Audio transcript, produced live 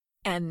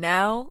And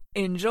now,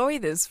 enjoy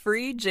this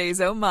free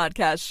JZO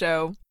Modcast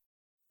show.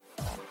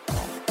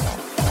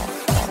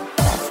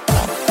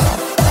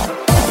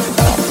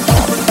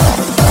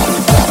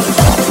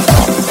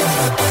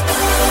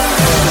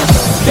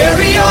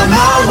 Carry on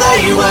my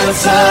wayward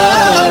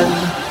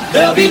son.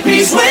 There'll be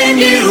peace when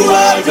you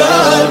are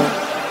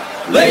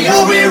gone. Lay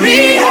your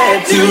weary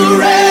head to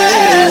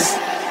rest.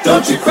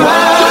 Don't you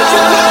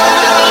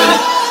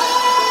cry.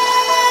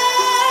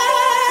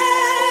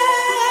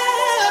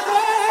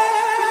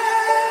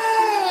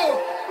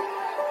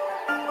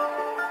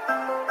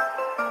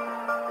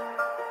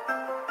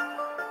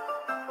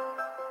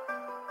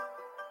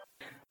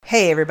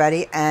 Hey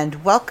everybody,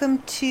 and welcome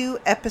to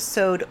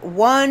episode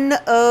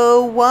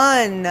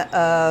 101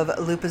 of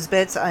Lupa's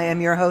Bits. I am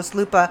your host,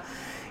 Lupa.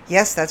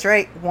 Yes, that's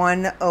right,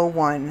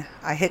 101.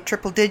 I hit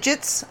triple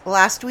digits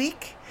last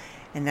week,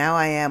 and now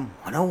I am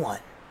 101.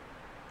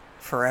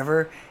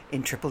 Forever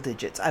in triple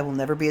digits. I will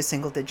never be a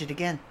single digit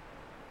again.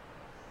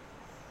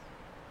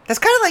 That's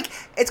kind of like,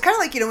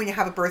 you know, when you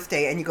have a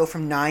birthday and you go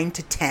from 9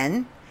 to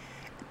 10,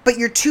 but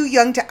you're too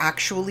young to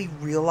actually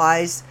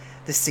realize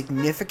the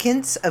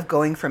significance of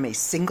going from a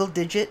single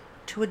digit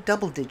to a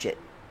double digit.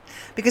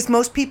 Because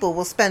most people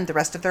will spend the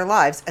rest of their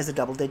lives as a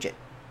double digit.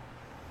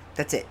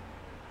 That's it.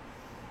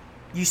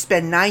 You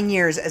spend 9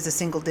 years as a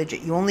single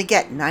digit. You only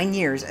get 9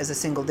 years as a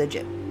single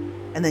digit.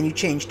 And then you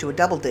change to a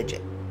double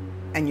digit.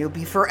 And you'll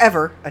be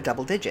forever a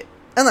double digit.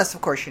 Unless,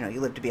 of course, you know,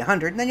 you live to be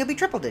 100, and then you'll be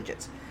triple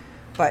digits.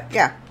 But,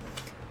 yeah.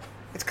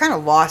 It's kind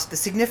of lost the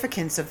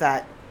significance of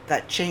that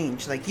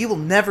change. Like, you will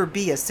never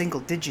be a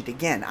single digit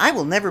again. I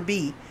will never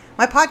be...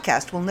 My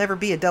podcast will never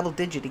be a double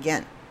digit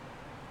again.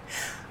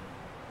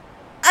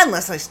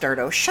 Unless I start...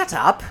 Oh, shut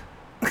up.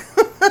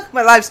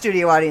 My live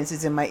studio audience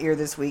is in my ear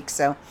this week,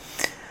 so...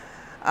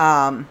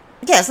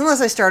 yes,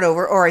 unless I start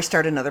over or I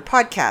start another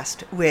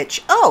podcast,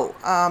 which...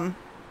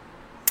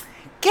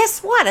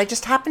 guess what? I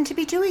just happen to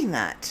be doing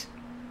that.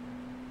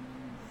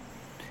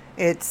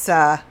 It's,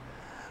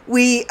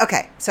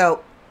 Okay,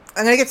 so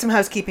I'm going to get some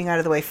housekeeping out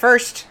of the way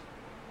first.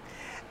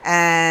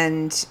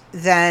 And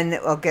then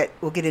we'll get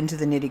into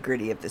the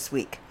nitty-gritty of this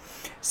week.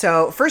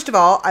 So first of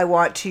all, I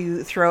want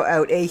to throw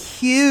out a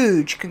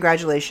huge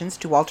congratulations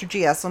to Walter G.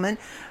 Esselman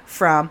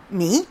from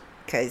me,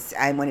 because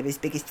I'm one of his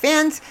biggest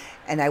fans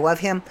and I love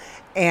him,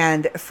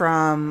 and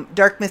from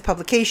Dark Myth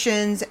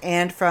Publications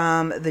and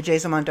from the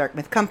Jason Dark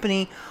Myth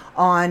Company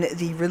on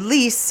the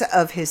release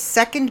of his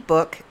second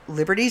book,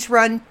 Liberty's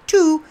Run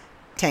 2,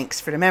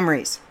 Tanks for the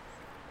Memories.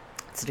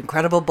 It's an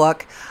incredible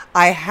book.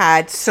 I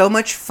had so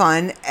much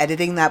fun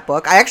editing that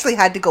book. I actually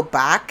had to go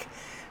back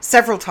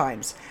several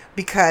times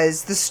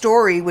because the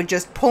story would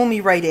just pull me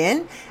right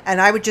in,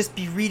 and I would just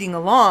be reading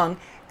along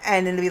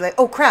and then it'd be like,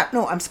 oh crap,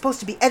 no, I'm supposed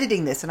to be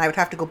editing this. And I would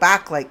have to go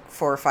back like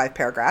 4 or 5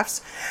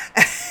 paragraphs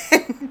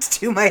and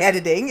do my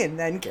editing and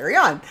then carry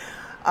on.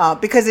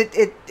 Because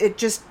it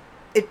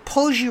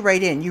pulls you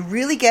right in. You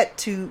really get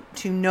to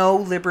know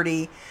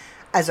Liberty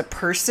as a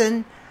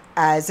person,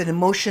 as an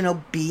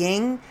emotional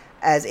being,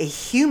 as a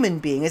human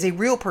being, as a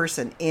real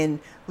person in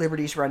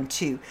Liberty's Run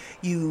 2.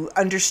 You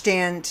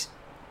understand...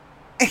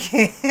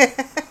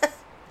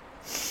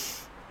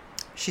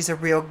 She's a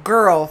real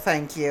girl,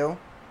 thank you.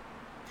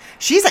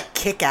 She's a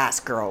kick-ass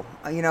girl.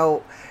 You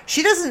know,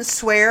 she doesn't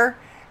swear,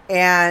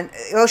 and...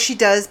 Well, she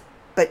does,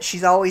 but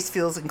she always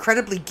feels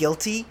incredibly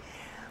guilty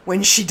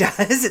when she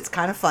does. It's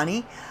kind of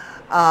funny.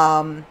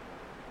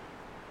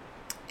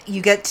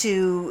 You get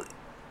to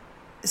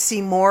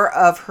see more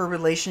of her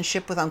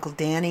relationship with Uncle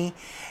Danny,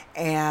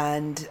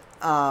 and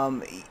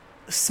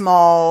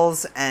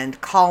Smalls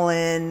and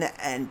Colin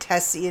and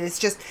Tessie.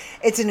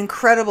 It's an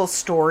incredible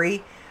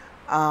story.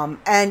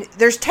 And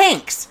there's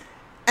tanks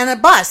and a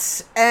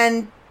bus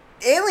and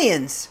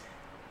aliens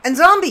and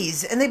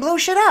zombies, and they blow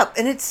shit up,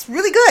 and it's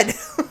really good.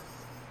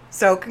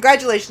 So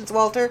congratulations,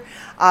 Walter.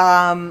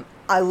 I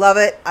love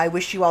it. I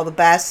wish you all the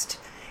best,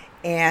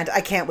 and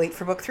I can't wait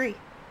for book 3.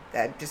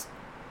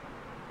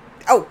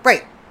 Oh,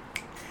 right.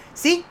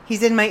 See,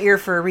 he's in my ear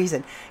for a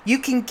reason. You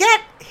can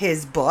get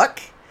his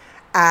book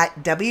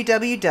at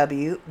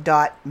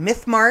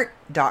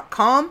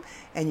www.mythmart.com,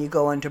 and you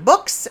go under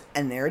books,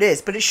 and there it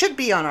is. But it should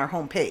be on our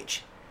homepage.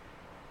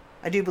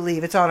 I do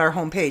believe it's on our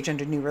homepage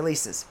under new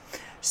releases.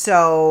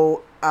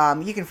 So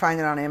you can find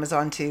it on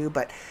Amazon too.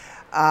 But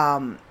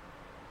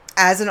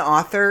as an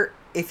author,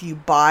 if you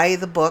buy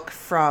the book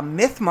from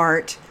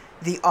MythMart,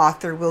 the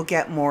author will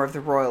get more of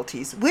the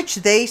royalties, which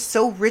they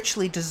so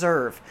richly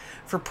deserve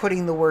for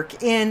putting the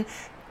work in,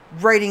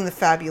 writing the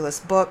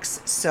fabulous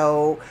books.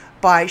 So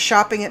by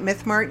shopping at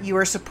MythMart, you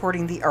are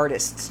supporting the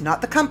artists,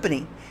 not the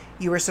company.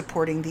 You are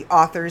supporting the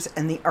authors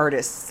and the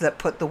artists that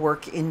put the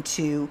work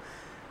into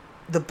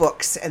the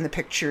books and the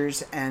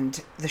pictures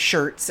and the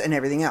shirts and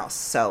everything else.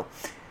 So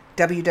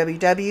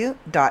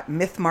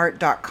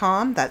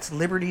www.mythmart.com. That's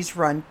Liberty's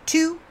Run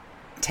 2,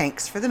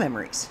 Tanks for the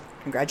Memories.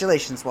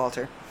 Congratulations,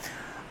 Walter.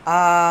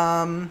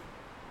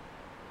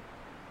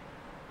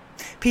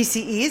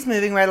 PCE is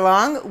moving right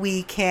along.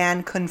 We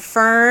can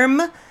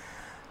confirm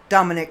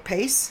Dominic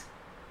Pace.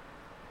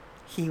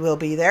 He will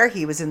be there.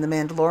 He was in The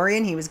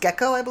Mandalorian. He was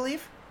Gecko, I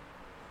believe.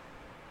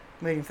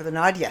 I'm waiting for the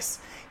nod. Yes.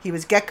 He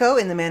was Gecko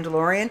in The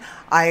Mandalorian.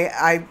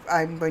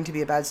 I'm going to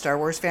be a bad Star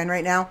Wars fan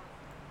right now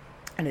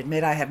and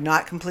admit I have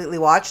not completely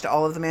watched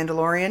all of The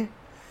Mandalorian.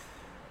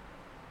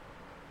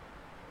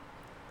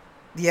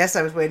 Yes,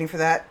 I was waiting for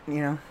that.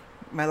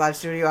 My live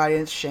studio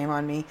audience, shame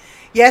on me.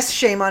 Yes,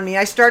 shame on me.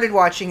 I started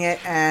watching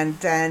it, and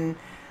then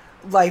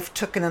life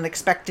took an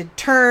unexpected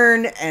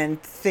turn,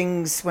 and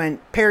things went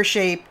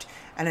pear-shaped,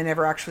 and I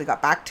never actually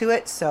got back to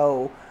it.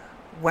 So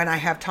when I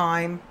have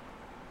time,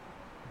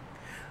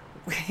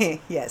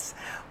 yes,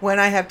 when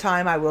I have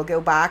time, I will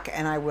go back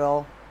and I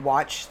will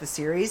watch the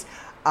series.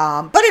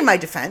 But in my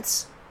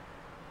defense,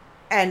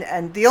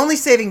 and the only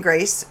saving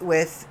grace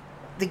with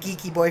the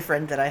geeky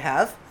boyfriend that I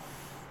have,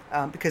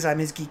 because I'm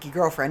his geeky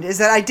girlfriend, is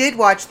that I did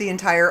watch the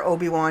entire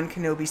Obi-Wan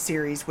Kenobi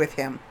series with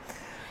him,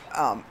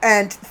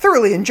 and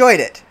thoroughly enjoyed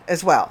it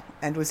as well,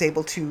 and was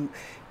able to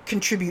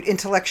contribute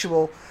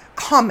intellectual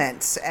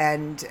comments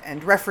and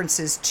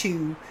references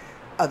to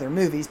other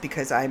movies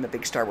because I'm a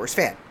big Star Wars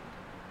fan.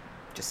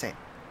 Just saying.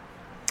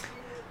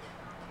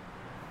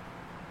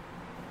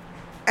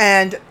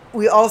 And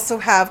we also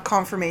have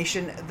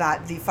confirmation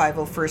that the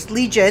 501st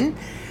Legion,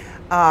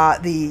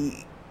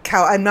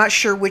 I'm not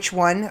sure which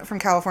one from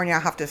California.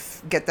 I'll have to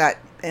get that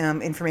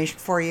information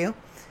for you.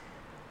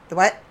 The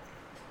what?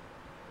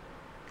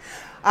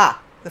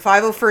 The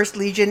 501st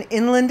Legion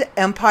Inland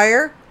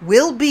Empire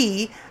will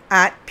be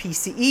at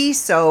PCE.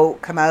 So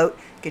come out,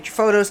 get your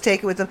photos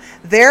taken with them.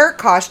 Their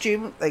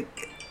costume,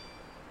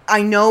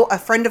 I know a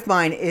friend of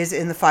mine is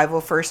in the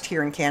 501st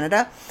here in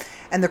Canada.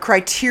 And the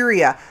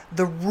criteria,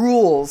 the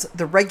rules,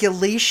 the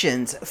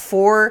regulations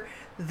for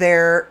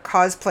their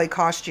cosplay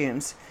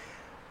costumes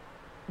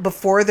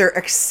before they're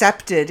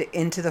accepted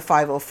into the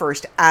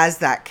 501st as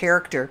that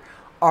character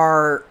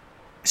are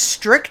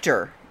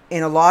stricter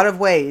in a lot of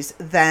ways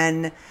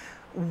than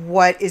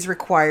what is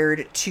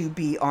required to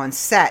be on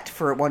set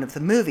for one of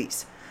the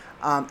movies.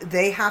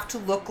 They have to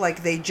look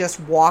like they just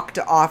walked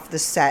off the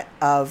set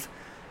of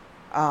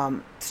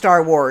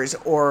Star Wars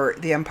or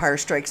The Empire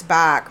Strikes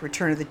Back,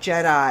 Return of the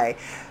Jedi,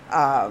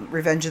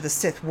 Revenge of the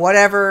Sith,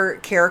 whatever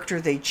character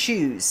they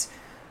choose,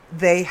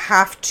 they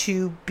have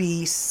to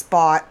be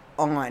spot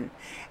on.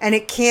 And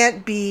it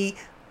can't be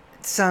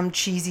some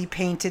cheesy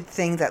painted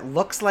thing that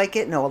looks like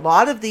it. No, a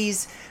lot of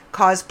these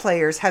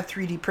cosplayers have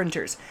 3D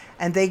printers,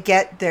 and they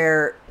get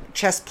their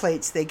chest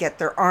plates, they get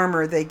their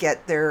armor, they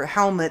get their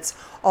helmets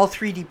all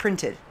 3D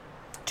printed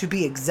to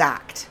be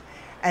exact.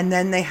 And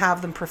then they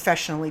have them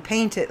professionally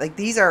painted.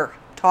 These are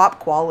top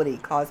quality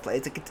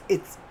cosplay.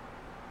 It's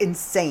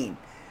insane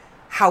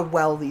how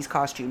well these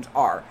costumes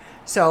are.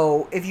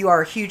 So if you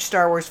are a huge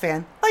Star Wars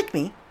fan, like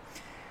me,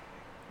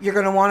 you're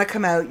going to want to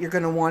come out. You're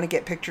going to want to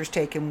get pictures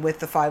taken with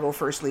the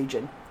 501st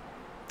Legion,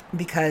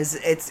 because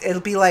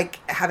it'll be like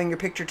having your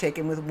picture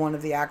taken with one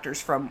of the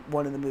actors from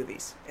one of the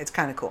movies. It's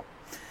kind of cool.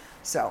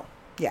 So,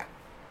 yeah.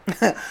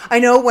 I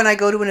know when I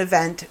go to an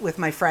event with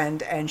my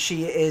friend and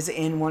she is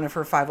in one of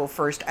her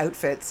 501st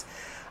outfits,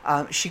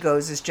 she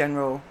goes as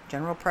General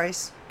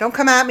Price. Don't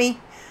come at me.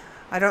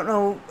 I don't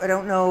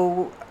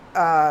know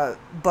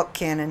book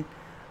canon.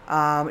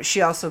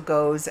 She also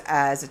goes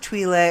as a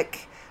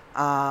Twi'lek.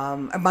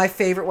 My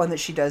favorite one that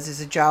she does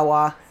is a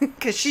Jawa,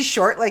 because she's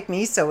short like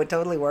me, so it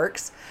totally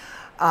works.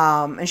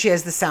 And she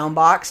has the sound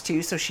box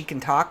too, so she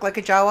can talk like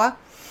a Jawa.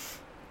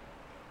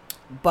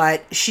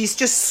 But she's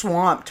just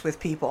swamped with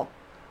people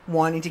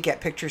wanting to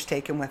get pictures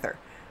taken with her.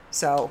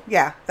 So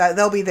yeah,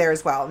 they'll be there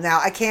as well. Now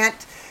I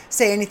can't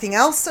say anything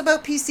else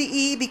about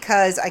PCE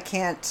because I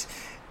can't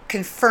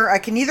confirm. I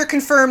can neither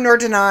confirm nor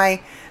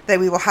deny that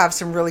we will have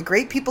some really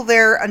great people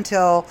there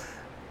until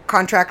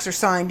contracts are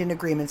signed and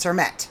agreements are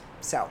met.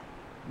 So,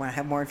 want to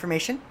have more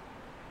information?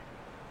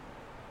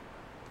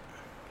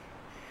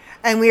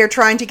 And we are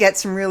trying to get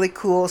some really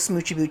cool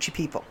smoochy boochy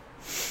people.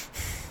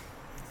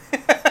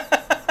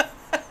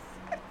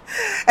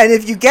 And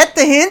if you get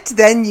the hint,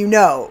 then you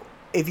know.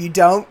 If you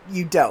don't,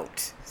 you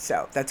don't.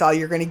 So that's all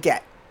you're going to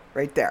get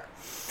right there.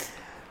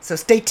 So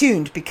stay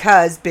tuned,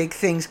 because big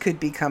things could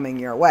be coming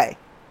your way.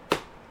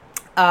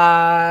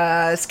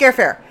 Scare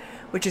Fair,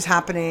 which is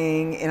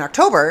happening in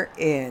October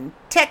in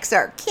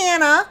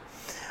Texarkana.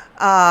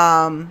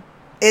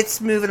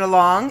 It's moving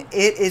along.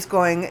 It is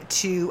going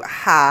to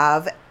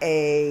have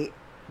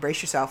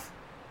brace yourself.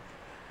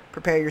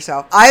 Prepare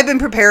yourself. I've been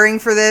preparing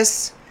for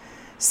this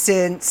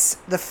since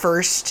the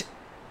first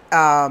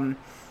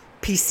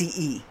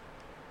PCE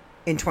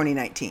in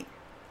 2019.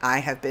 I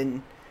have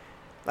been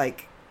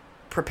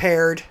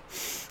prepared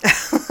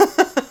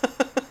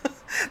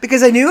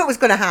because I knew it was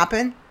going to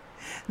happen.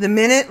 The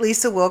minute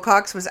Lisa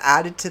Wilcox was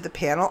added to the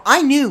panel,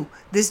 I knew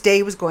this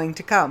day was going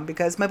to come,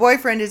 because my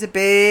boyfriend is a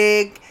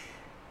big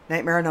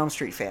Nightmare on Elm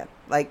Street fan.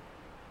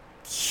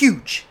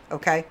 Huge,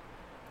 okay?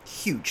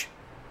 Huge.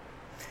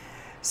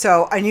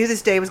 So I knew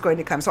this day was going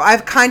to come. So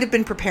I've kind of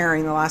been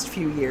preparing the last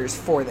few years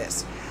for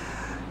this.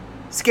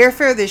 Scare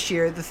Fair this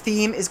year, the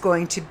theme is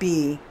going to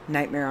be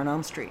Nightmare on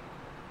Elm Street.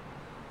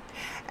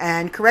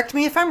 And correct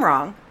me if I'm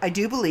wrong, I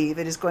do believe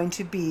it is going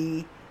to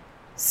be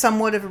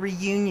somewhat of a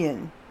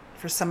reunion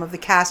for some of the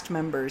cast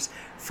members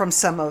from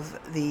some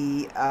of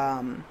the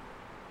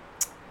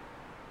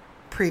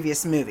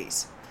previous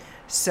movies.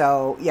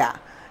 So, yeah,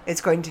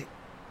 it's going to...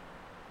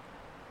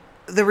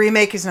 The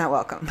remake is not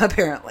welcome,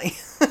 apparently.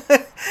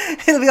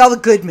 It'll be all the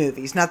good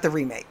movies, not the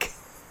remake.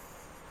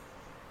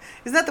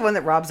 Isn't that the one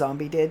that Rob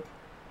Zombie did?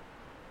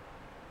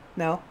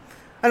 No?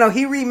 Oh, no,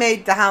 he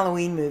remade the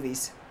Halloween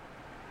movies.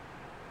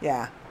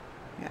 Yeah.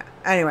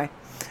 Anyway.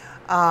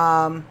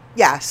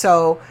 Yeah,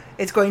 so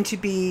it's going to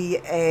be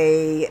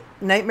a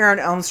Nightmare on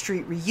Elm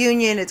Street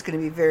reunion. It's going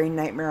to be very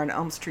Nightmare on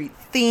Elm Street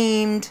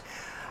themed.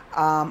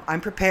 I'm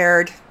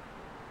prepared.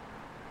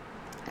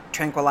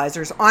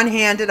 Tranquilizers on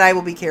hand, and I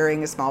will be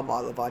carrying a small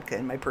bottle of vodka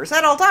in my purse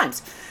at all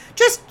times.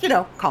 Just,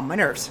 calm my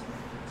nerves.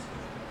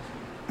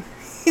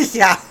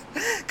 Yeah,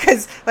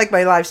 because like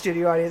my live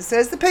studio audience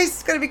says, the pace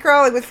is going to be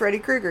crawling with Freddy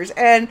Krueger's.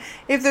 And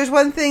if there's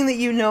one thing that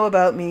you know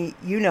about me,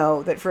 you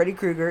know that Freddy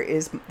Krueger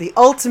is the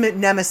ultimate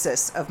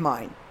nemesis of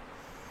mine.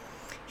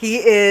 He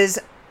is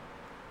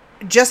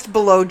just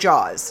below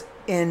Jaws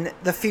in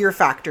the fear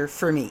factor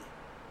for me.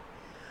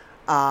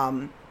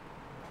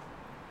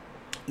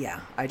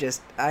 Yeah,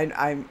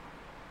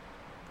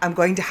 I'm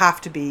going to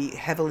have to be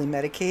heavily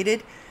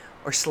medicated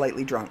or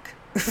slightly drunk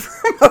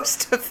for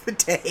most of the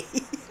day.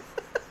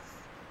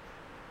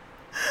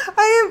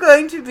 I am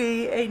going to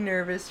be a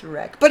nervous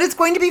wreck, but it's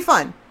going to be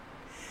fun.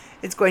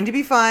 It's going to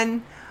be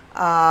fun.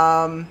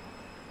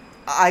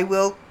 I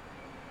will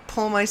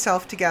pull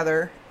myself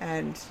together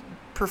and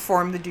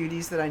perform the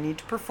duties that I need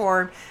to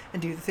perform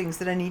and do the things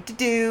that I need to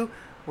do.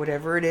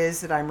 Whatever it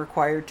is that I'm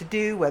required to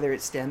do, whether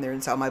it's stand there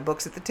and sell my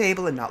books at the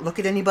table and not look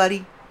at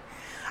anybody.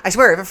 I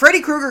swear, if a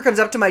Freddy Krueger comes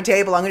up to my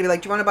table, I'm going to be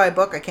like, do you want to buy a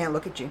book? I can't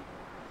look at you.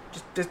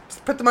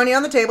 Just put the money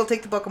on the table,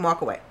 take the book, and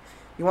walk away.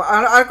 You want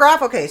an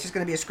autograph? Okay, it's just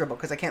going to be a scribble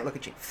because I can't look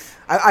at you.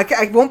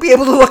 I won't be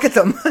able to look at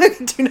them.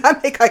 Do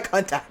not make eye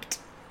contact.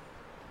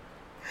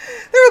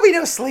 There will be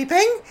no sleeping.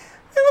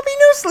 There will be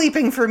no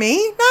sleeping for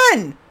me.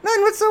 None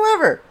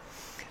whatsoever.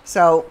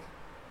 So...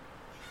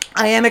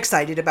 I am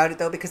excited about it,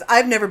 though, because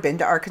I've never been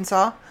to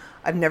Arkansas.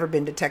 I've never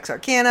been to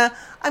Texarkana.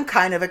 I'm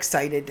kind of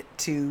excited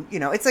to,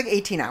 it's like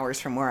 18 hours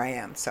from where I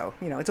am. So,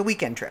 it's a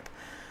weekend trip.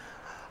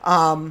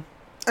 I'm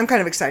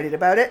kind of excited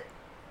about it.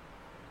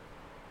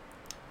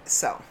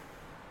 So,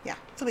 yeah,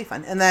 it'll be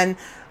fun. And then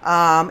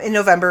in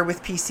November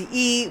with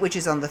PCE, which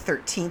is on the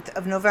 13th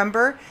of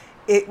November,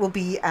 it will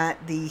be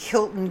at the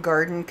Hilton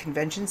Garden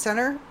Convention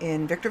Center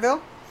in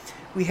Victorville.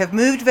 We have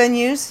moved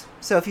venues.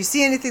 So if you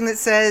see anything that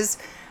says...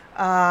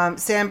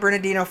 San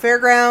Bernardino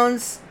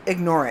Fairgrounds,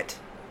 ignore it.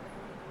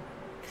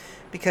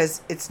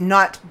 Because it's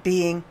not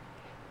being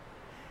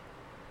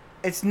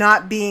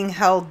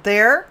held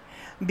there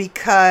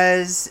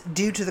because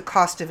due to the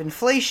cost of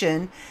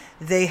inflation,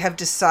 they have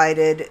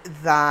decided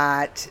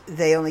that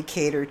they only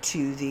cater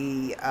to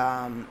the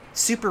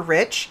super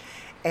rich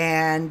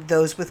and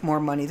those with more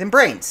money than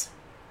brains.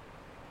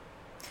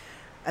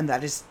 And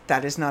that is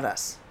not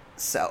us.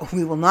 So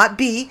we will not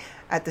be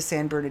at the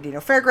San Bernardino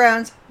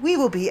Fairgrounds. We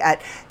will be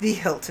at the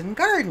Hilton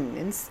Garden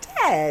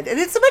instead. And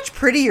it's a much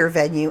prettier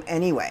venue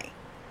anyway.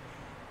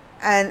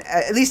 And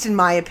at least in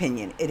my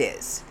opinion, it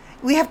is.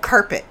 We have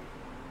carpet.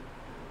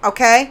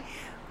 Okay?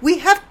 We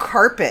have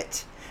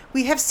carpet.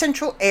 We have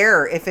central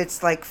air if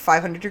it's like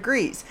 500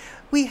 degrees.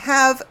 We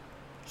have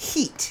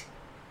heat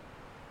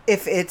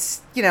if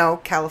it's,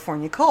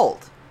 California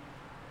cold.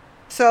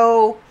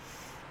 So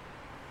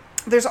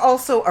there's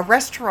also a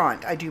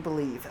restaurant, I do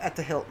believe, at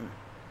the Hilton.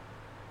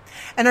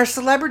 And our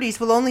celebrities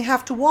will only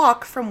have to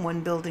walk from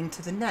one building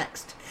to the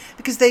next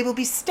because they will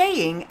be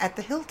staying at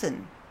the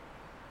Hilton.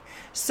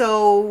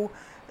 So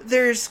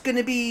there's going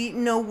to be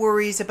no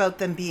worries about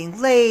them being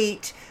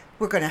late.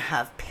 We're going to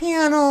have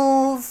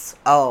panels.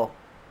 Oh,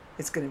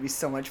 it's going to be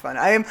so much fun.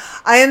 I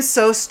am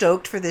so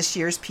stoked for this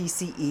year's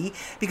PCE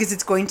because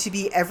it's going to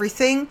be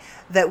everything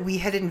that we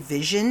had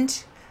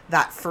envisioned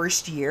that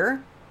first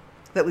year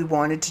that we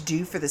wanted to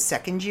do for the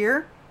second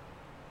year,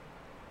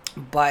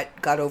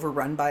 but got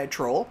overrun by a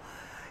troll.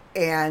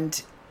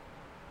 And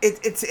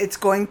it's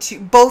going to,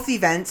 both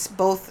events,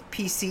 both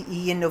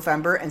PCE in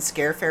November and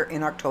Scare Fair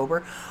in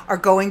October, are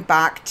going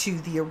back to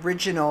the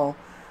original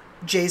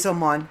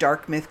Jason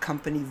Dark Myth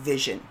Company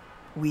vision.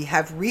 We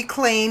have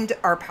reclaimed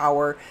our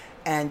power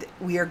and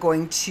we are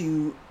going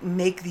to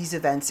make these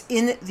events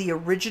in the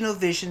original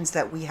visions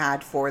that we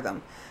had for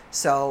them.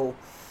 So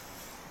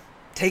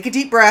take a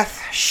deep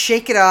breath,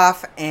 shake it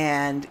off,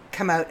 and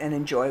come out and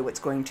enjoy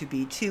what's going to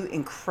be two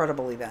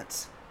incredible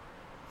events.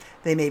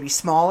 They may be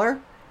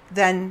smaller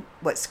than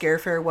what Scare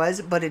Fair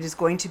was, but it is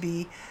going to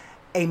be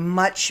a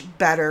much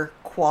better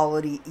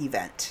quality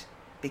event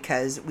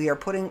because we are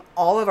putting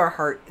all of our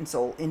heart and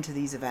soul into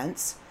these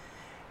events.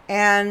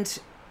 And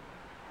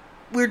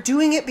we're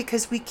doing it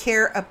because we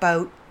care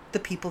about the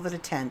people that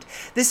attend.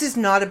 This is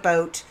not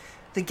about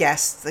the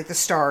guests, like the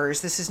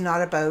stars. This is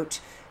not about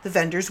the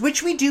vendors,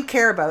 which we do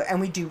care about and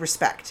we do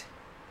respect.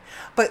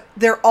 But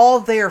they're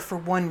all there for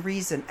one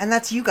reason, and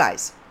that's you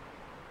guys,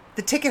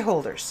 the ticket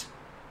holders.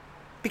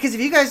 Because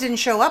if you guys didn't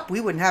show up, we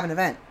wouldn't have an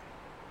event.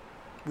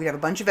 We'd have a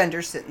bunch of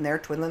vendors sitting there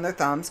twiddling their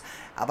thumbs,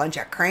 a bunch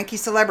of cranky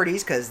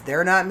celebrities because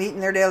they're not meeting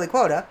their daily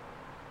quota,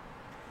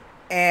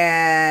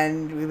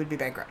 and we would be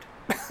bankrupt.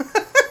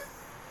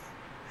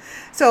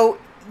 So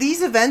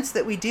these events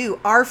that we do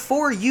are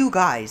for you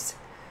guys.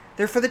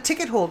 They're for the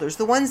ticket holders,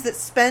 the ones that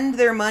spend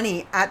their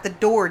money at the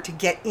door to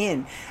get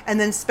in, and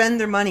then spend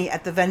their money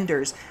at the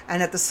vendors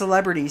and at the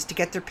celebrities to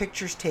get their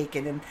pictures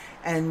taken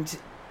and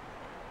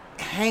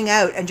hang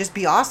out and just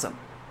be awesome.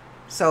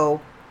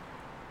 So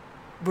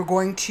we're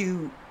going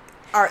to,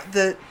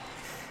 the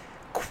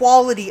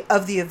quality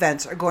of the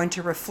events are going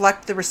to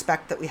reflect the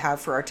respect that we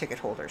have for our ticket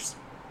holders.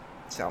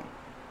 So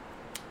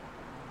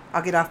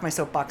I'll get off my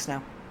soapbox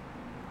now.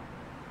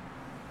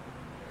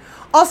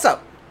 Also,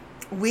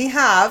 we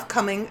have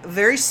coming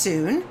very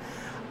soon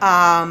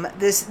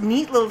this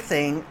neat little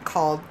thing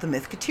called the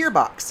Mythketeer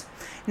box.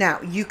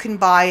 Now, you can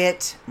buy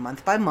it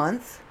month by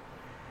month,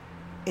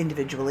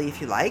 individually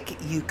if you like.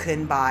 You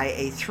can buy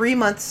a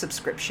 3-month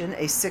subscription,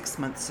 a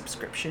 6-month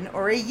subscription,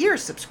 or a year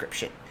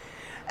subscription.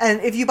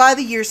 And if you buy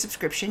the year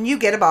subscription, you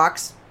get a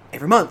box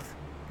every month.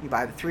 You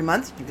buy the 3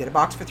 months, you get a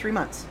box for 3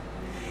 months.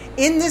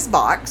 In this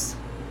box,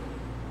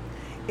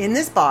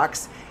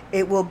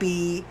 it will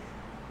be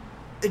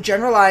a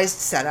generalized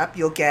setup.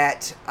 You'll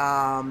get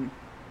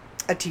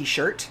a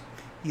t-shirt.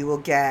 You will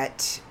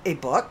get a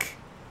book,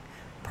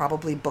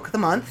 probably book of the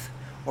month,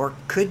 or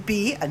could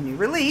be a new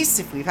release.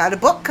 If we've had a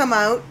book come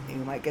out, you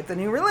might get the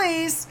new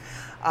release.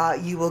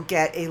 You will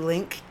get a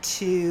link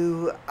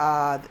to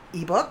an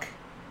ebook.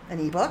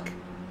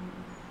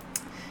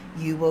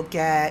 You will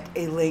get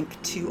a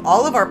link to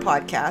all of our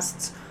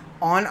podcasts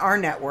on our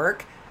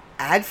network,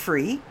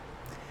 ad-free.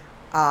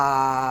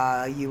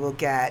 You will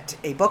get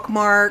a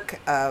bookmark,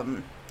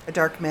 a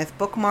Dark Myth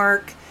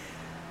bookmark.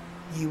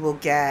 You will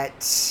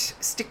get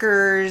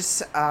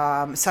stickers.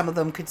 Some of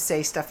them could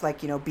say stuff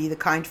like, be the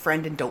kind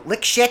friend and don't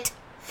lick shit.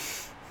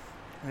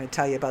 I'm going to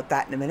tell you about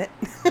that in a minute.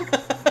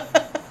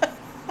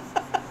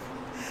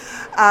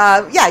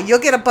 You'll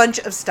get a bunch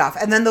of stuff.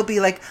 And then there'll be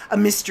like a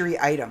mystery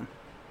item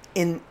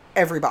in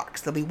every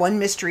box. There'll be one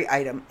mystery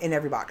item in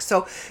every box.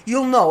 So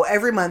you'll know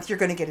every month you're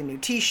going to get a new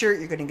t-shirt,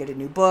 you're going to get a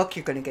new book,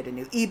 you're going to get a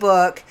new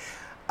ebook,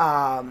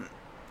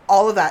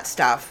 all of that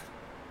stuff.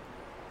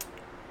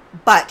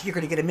 But you're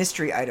going to get a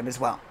mystery item as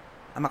well.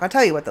 I'm not going to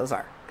tell you what those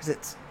are because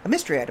it's a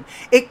mystery item.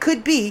 It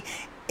could be,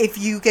 if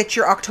you get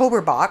your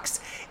October box,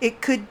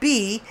 it could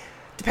be,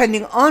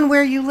 depending on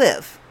where you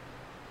live,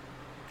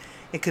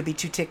 it could be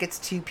 2 tickets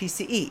to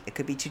PCE. It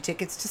could be 2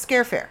 tickets to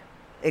Scare Fair.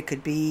 It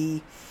could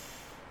be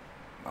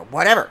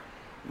whatever,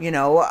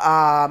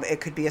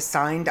 it could be a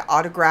signed,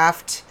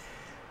 autographed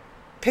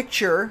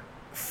picture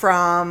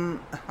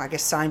from, I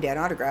guess signed and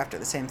autographed are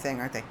the same thing,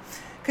 aren't they?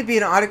 Could be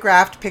an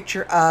autographed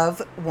picture of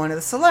one of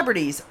the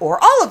celebrities or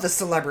all of the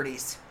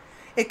celebrities.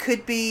 It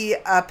could be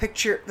a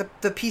picture,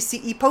 the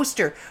PCE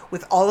poster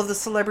with all of the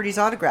celebrities'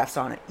 autographs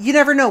on it. You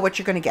never know what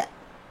you're going to get.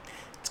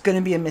 It's going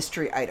to be a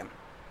mystery item.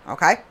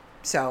 Okay?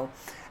 So,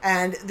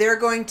 and they're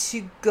going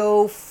to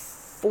go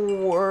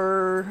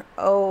for,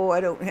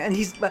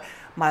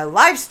 my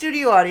live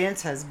studio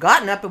audience has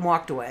gotten up and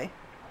walked away.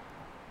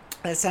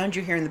 The sound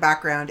you hear in the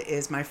background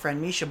is my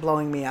friend Misha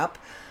blowing me up.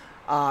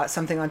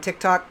 Something on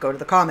TikTok, go to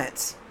the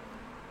comments.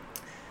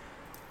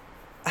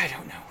 I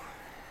don't know.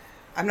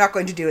 I'm not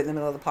going to do it in the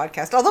middle of the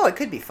podcast, although it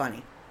could be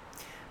funny.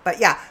 But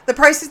yeah, the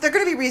prices, they're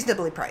going to be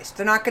reasonably priced.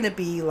 They're not going to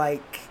be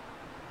like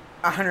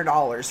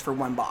 $100 for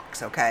one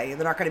box, okay?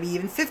 They're not going to be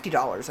even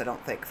 $50, I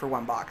don't think, for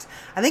one box.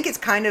 I think it's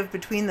kind of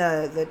between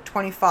the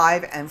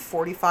 $25 and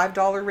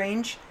 $45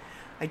 range.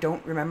 I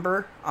don't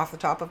remember off the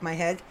top of my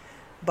head.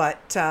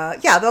 But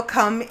they'll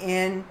come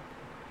in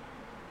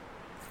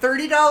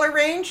 $30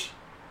 range.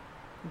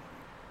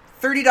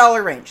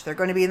 $30 range. They're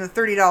going to be in the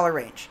 $30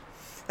 range.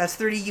 That's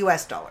 $30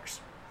 US dollars.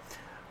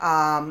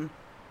 And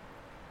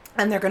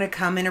they're going to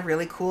come in a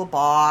really cool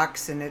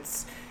box, and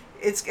it's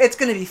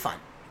going to be fun.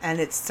 And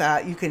it's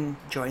you can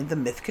join the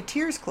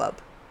Mythketeers Club.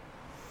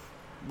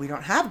 We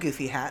don't have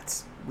goofy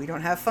hats. We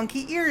don't have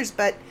funky ears,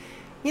 but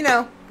we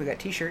got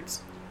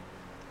t-shirts.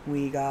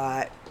 We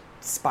got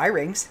spy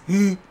rings.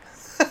 I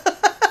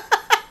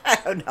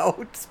don't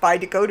know. Spy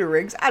decoder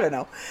rings. I don't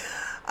know.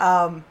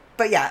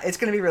 But yeah, it's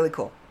going to be really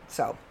cool.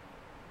 So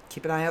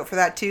keep an eye out for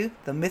that too.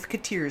 The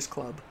Mythketeers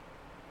Club.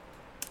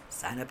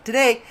 Sign up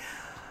today.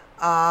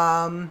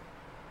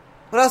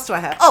 What else do I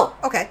have? Oh,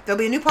 okay. There'll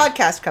be a new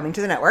podcast coming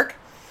to the network.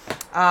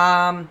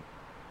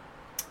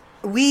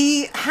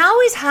 We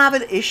always have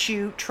an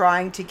issue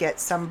trying to get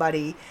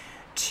somebody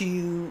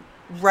to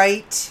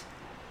write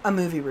a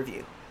movie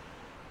review.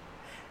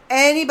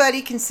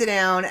 Anybody can sit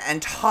down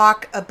and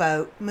talk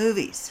about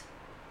movies.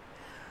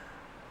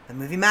 The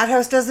Movie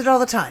Madhouse does it all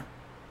the time.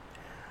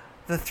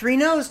 The Three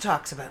Nose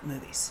talks about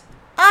movies.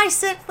 I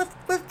sit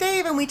with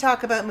Dave and we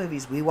talk about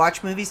movies. We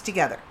watch movies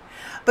together.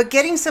 But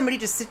getting somebody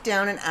to sit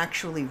down and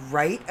actually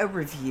write a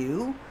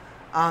review,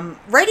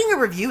 writing a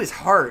review is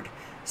hard.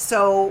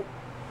 So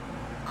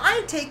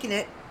I've taken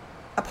it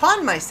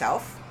upon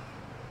myself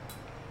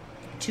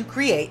to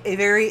create a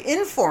very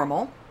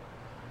informal,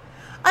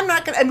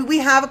 we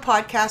have a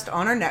podcast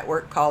on our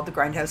network called The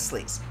Grindhouse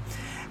Sleaze.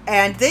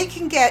 And they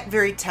can get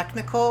very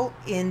technical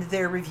in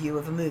their review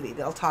of a movie.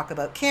 They'll talk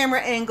about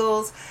camera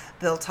angles.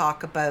 They'll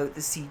talk about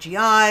the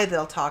CGI.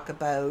 They'll talk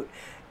about,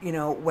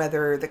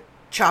 whether the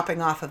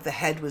chopping off of the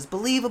head was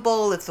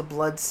believable, if the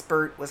blood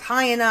spurt was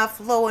high enough,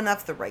 low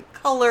enough, the right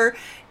color,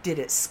 did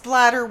it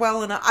splatter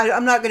well enough.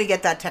 I'm not going to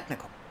get that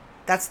technical.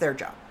 That's their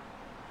job.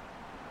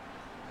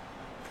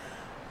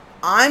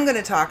 I'm going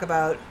to talk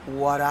about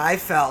what I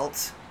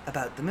felt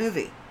about the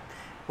movie.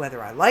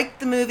 Whether I liked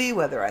the movie,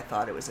 whether I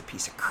thought it was a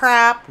piece of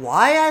crap,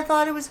 why I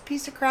thought it was a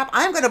piece of crap.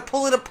 I'm going to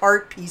pull it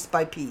apart piece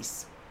by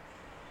piece.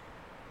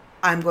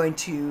 I'm going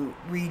to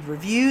read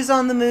reviews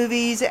on the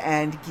movies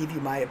and give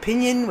you my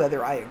opinion,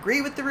 whether I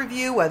agree with the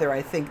review, whether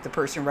I think the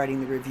person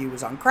writing the review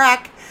was on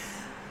crack.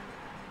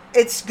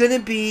 It's going to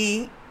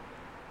be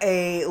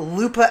a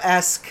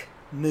Lupa-esque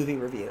movie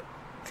review.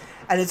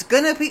 And it's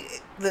going to be,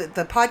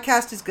 the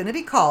podcast is going to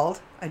be called,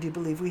 I do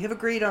believe we have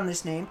agreed on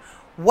this name,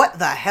 What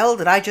the Hell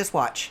Did I Just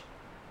Watch?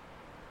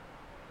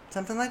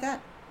 Something like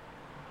that.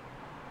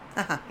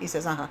 He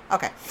says,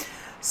 Okay.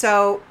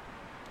 So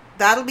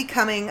that'll be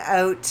coming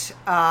out.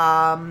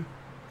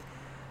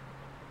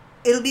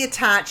 It'll be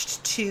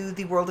attached to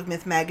the World of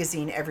Myth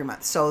magazine every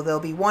month. So there'll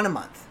be one a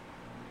month.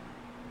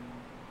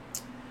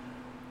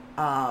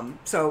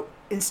 So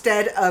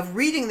instead of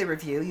reading the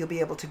review, you'll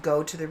be able to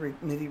go to the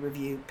movie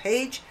review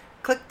page,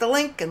 click the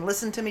link, and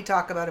listen to me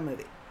talk about a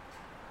movie.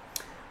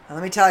 Now,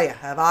 let me tell you,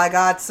 have I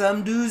got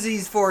some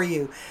doozies for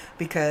you,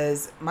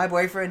 because my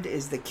boyfriend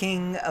is the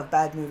king of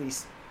bad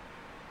movies.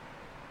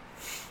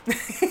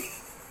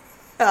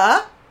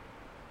 Huh?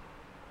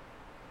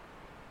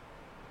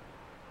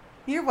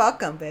 You're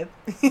welcome, babe.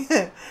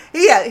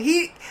 Yeah,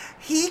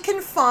 he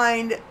can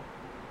find,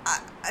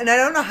 and I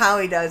don't know how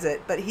he does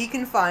it, but he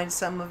can find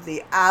some of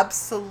the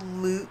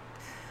absolute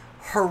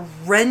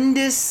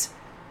horrendous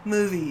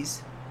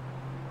movies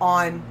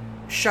on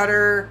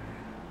Shudder,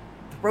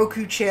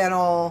 Roku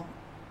channel,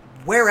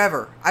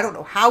 wherever. I don't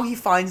know how he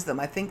finds them.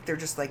 I think they're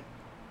just like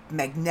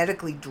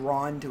magnetically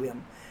drawn to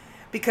him.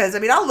 Because,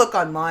 I'll look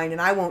on mine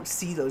and I won't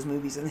see those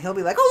movies. And he'll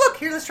be like, oh, look,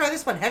 here, let's try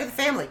this one. Head of the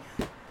Family.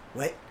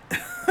 What?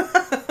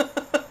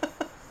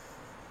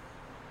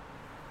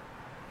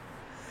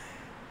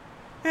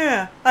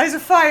 Yeah, Eyes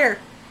of Fire.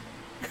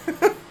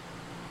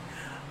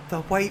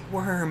 The White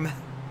Worm.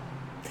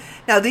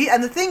 Now,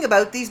 the thing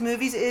about these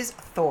movies is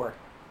Thor.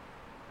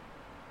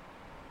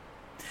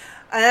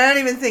 And I don't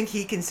even think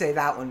he can say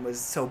that one was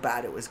so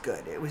bad it was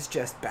good. It was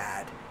just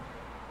bad.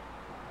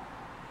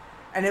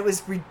 And it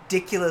was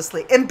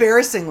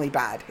embarrassingly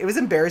bad. It was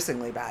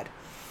embarrassingly bad.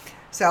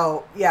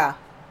 So, yeah.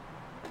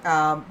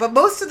 But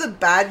most of the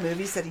bad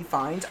movies that he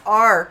finds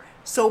are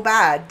so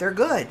bad, they're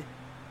good.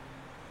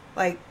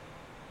 Like,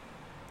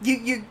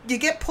 you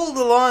get pulled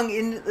along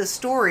in the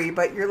story,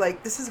 but you're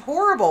like, this is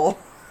horrible.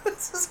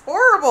 This is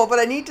horrible, but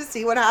I need to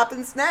see what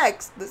happens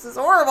next. This is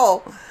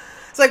horrible.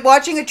 It's like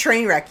watching a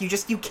train wreck.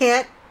 You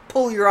can't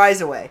pull your eyes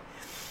away.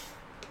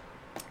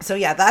 So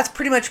yeah, that's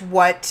pretty much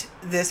what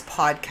this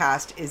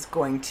podcast is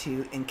going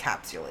to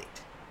encapsulate.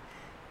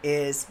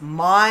 Is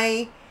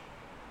my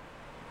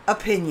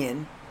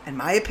opinion, and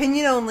my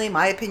opinion only.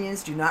 My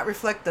opinions do not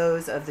reflect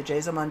those of the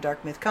Jazomon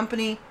Dark Myth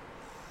Company.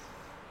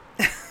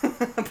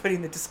 I'm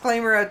putting the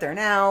disclaimer out there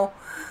now.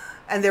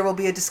 And there will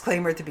be a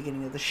disclaimer at the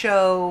beginning of the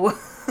show.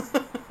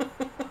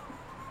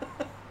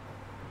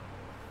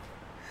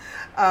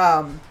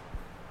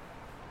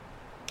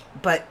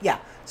 But yeah,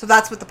 so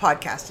that's what the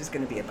podcast is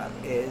going to be about,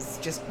 is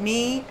just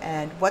me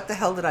and what the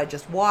hell did I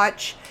just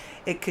watch.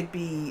 It could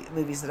be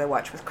movies that I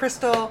watch with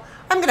Crystal.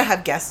 I'm going to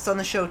have guests on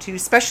the show too,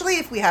 especially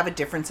if we have a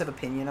difference of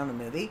opinion on a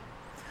movie.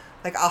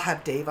 Like, I'll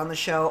have Dave on the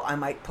show. I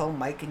might pull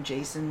Mike and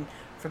Jason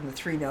from the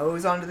Three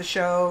No's onto the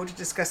show to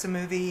discuss a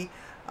movie.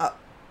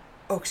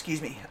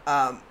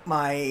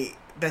 My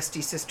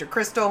bestie sister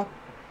Crystal.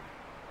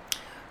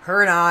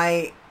 Her and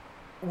I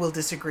will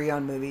disagree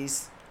on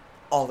movies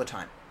all the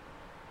time.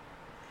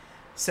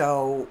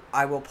 So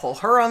I will pull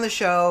her on the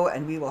show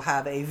and we will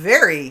have a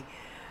very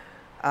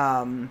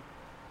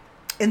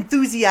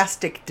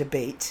enthusiastic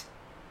debate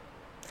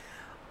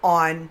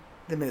on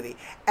the movie.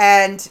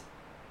 And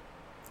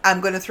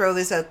I'm going to throw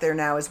this out there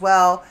now as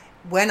well.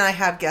 When I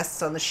have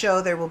guests on the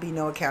show, there will be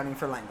no accounting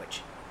for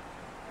language.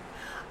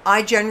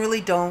 I generally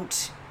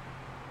don't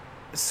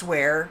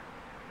swear.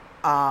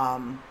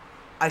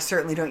 I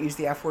certainly don't use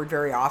the F word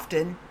very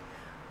often.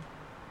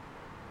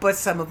 But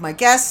some of my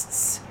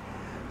guests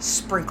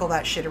sprinkle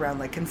that shit around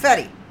like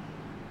confetti.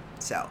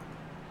 So,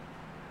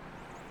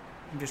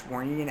 I'm just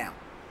warning you now.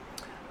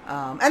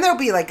 And there'll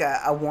be like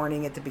a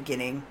warning at the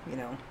beginning,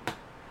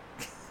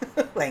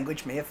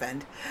 language may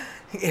offend.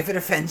 If it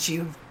offends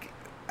you,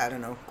 I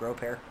don't know, grow a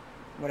pair.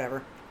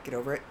 Whatever. Get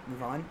over it.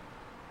 Move on.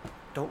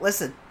 Don't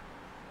listen.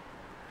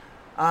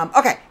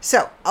 Okay,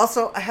 so,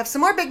 also, I have some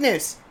more big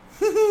news.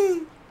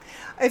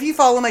 If you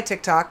follow my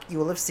TikTok, you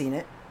will have seen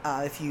it.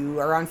 If you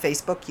are on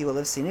Facebook, you will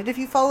have seen it. If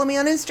you follow me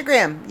on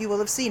Instagram, you will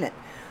have seen it.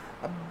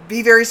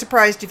 Be very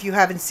surprised if you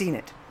haven't seen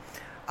it.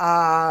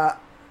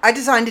 I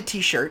designed a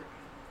t-shirt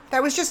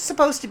that was just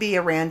supposed to be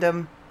a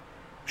random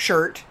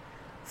shirt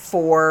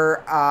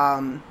for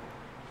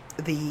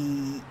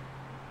the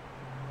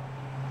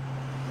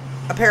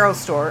apparel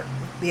store,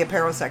 the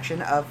apparel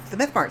section of the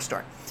MythMart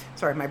store.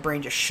 Sorry, my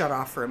brain just shut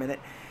off for a minute.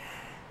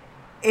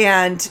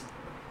 And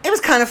it was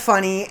kind of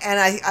funny, and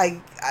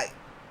I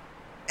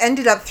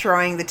ended up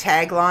throwing the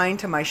tagline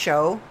to my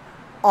show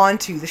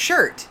onto the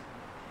shirt.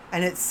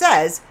 And it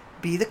says,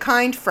 "Be the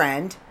kind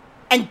friend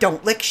and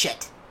don't lick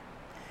shit."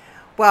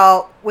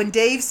 Well, when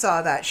Dave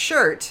saw that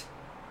shirt,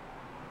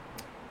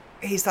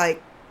 he's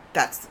like,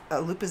 "That's a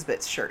Lupus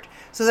Bits shirt."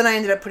 So then I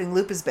ended up putting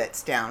Lupus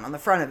Bits down on the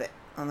front of it,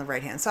 on the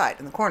right-hand side,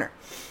 in the corner.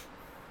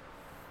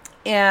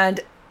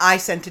 And I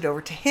sent it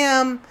over to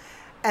him,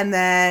 and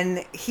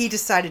then he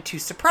decided to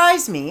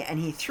surprise me, and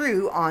he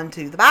threw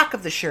onto the back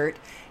of the shirt,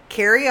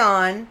 "Carry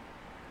on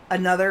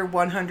another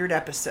 100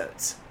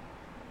 episodes."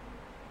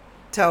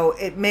 So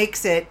it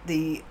makes it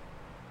the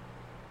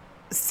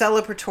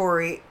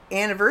celebratory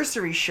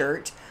anniversary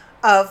shirt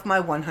of my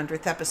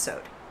 100th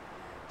episode.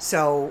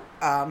 So,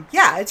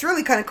 yeah, it's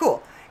really kind of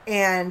cool.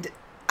 And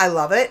I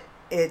love it.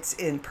 It's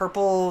in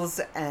purples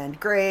and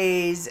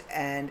grays,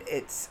 and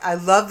I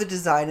love the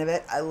design of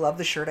it. I love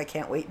the shirt. I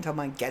can't wait until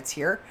mine gets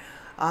here.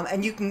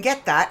 And you can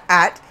get that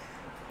at,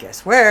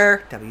 guess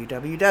where?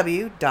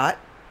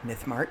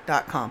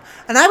 www.mythmart.com.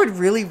 And I would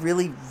really,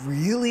 really,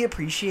 really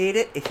appreciate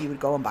it if you would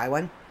go and buy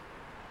one.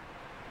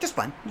 Just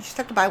one. You just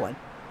have to buy one.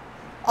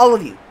 All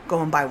of you,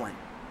 go and buy one.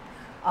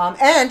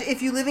 And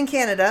if you live in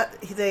Canada,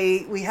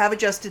 we have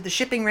adjusted the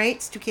shipping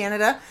rates to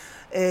Canada.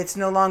 It's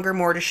no longer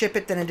more to ship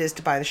it than it is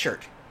to buy the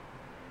shirt.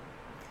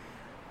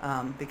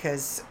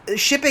 Because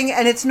shipping,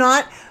 and it's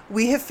not,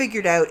 we have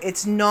figured out,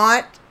 it's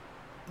not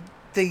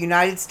the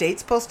United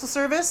States Postal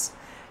Service,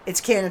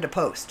 it's Canada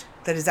Post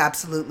that is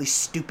absolutely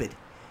stupid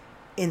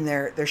in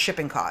their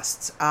shipping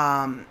costs.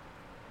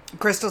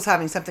 Crystal's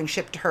having something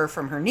shipped to her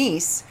from her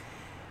niece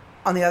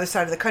on the other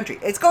side of the country.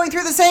 It's going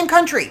through the same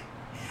country.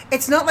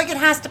 It's not like it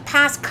has to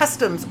pass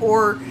customs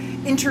or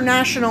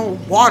international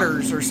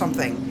waters or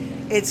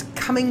something. It's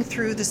coming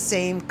through the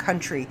same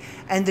country,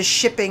 and the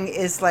shipping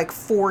is like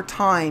 4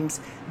 times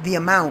the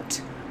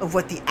amount of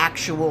what the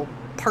actual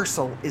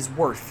parcel is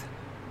worth.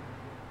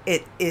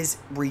 It is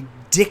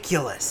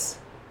ridiculous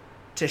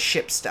to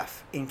ship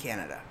stuff in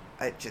Canada.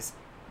 It just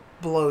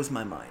blows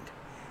my mind.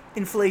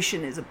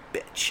 Inflation is a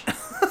bitch.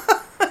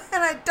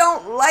 And I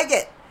don't like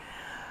it.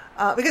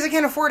 Because I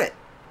can't afford it.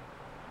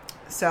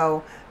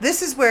 So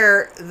this is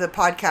where the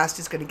podcast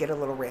is going to get a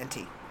little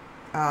ranty.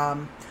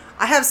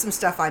 I have some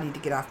stuff I need to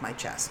get off my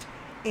chest.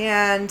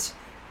 And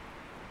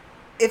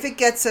if it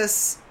gets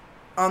us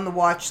on the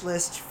watch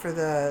list for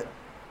the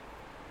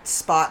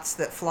spots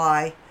that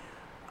fly,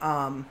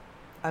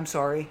 I'm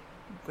sorry.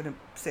 I'm going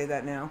to say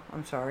that now.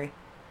 I'm sorry.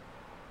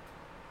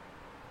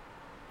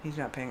 He's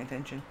not paying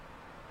attention.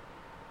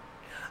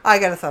 I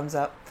got a thumbs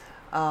up.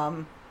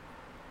 I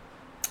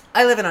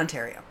live in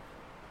Ontario.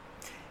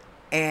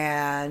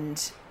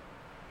 And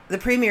the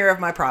premier of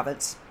my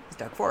province is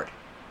Doug Ford.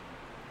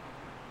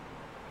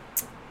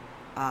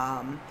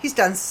 He's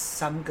done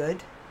some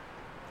good.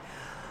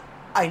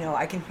 I know,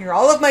 I can hear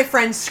all of my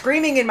friends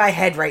screaming in my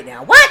head right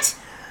now. What?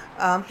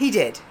 He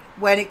did.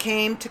 When it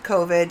came to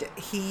COVID,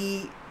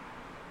 he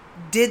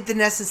did the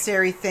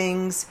necessary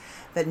things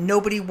that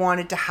nobody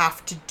wanted to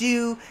have to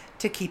do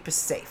to keep us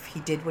safe. He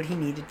did what he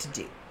needed to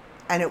do.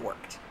 And it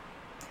worked.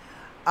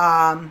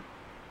 I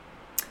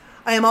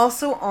am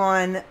also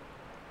on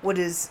what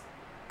is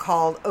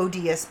called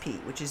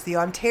ODSP, which is the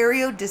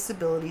Ontario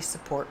Disability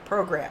Support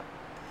Program.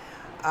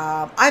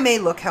 I may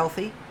look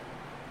healthy.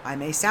 I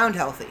may sound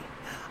healthy.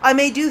 I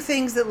may do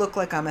things that look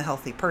like I'm a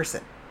healthy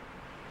person.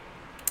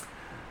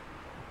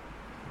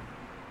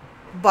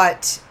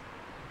 But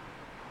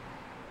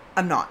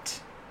I'm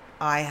not.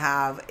 I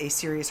have a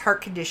serious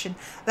heart condition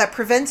that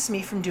prevents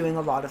me from doing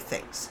a lot of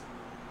things.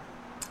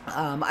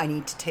 I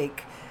need to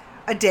take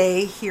a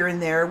day here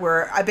and there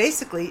where I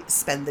basically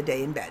spend the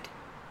day in bed.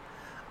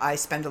 I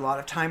spend a lot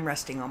of time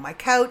resting on my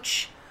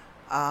couch.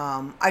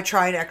 I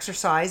try and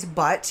exercise,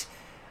 but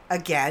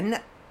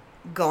again,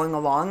 going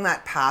along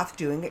that path,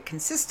 doing it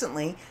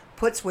consistently,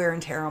 puts wear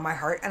and tear on my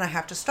heart, and I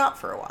have to stop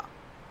for a while.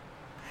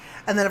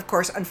 And then, of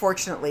course,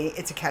 unfortunately,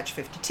 it's a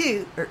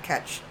catch-22, or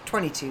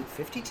catch-22.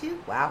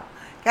 52? Wow.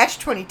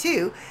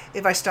 Catch-22.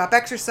 If I stop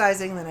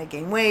exercising, then I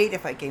gain weight.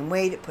 If I gain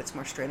weight, it puts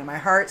more strain on my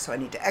heart, so I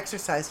need to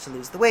exercise to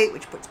lose the weight,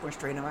 which puts more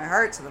strain on my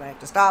heart, so then I have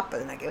to stop,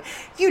 and then I get...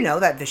 You know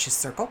that vicious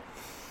circle.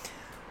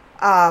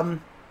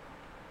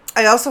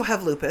 I also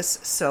have lupus,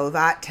 so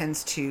that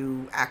tends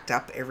to act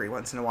up every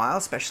once in a while,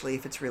 especially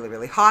if it's really,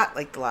 really hot,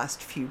 like the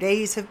last few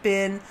days have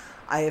been.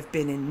 I have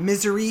been in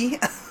misery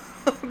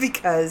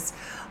because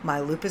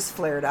my lupus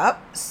flared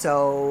up,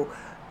 so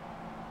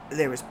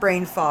there was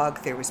brain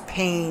fog, there was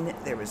pain,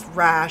 there was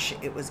rash,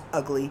 it was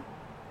ugly.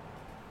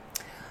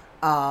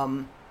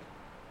 I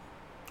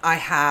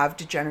have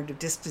degenerative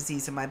disc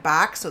disease in my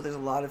back, so there's a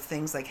lot of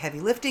things like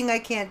heavy lifting I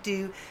can't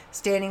do,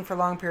 standing for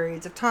long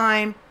periods of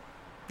time.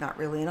 not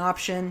really an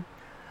option.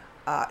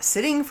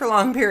 Sitting for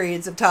long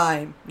periods of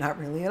time, not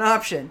really an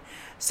option.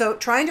 So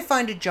trying to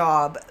find a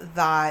job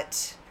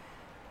that,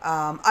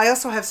 I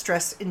also have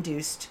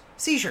stress-induced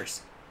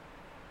seizures.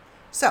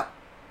 So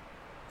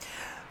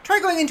try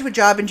going into a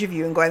job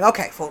interview and going,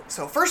 okay,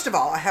 so first of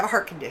all, I have a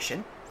heart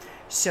condition.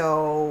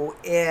 So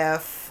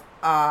if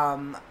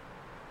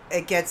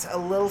it gets a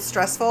little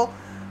stressful,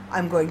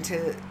 I'm going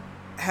to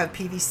have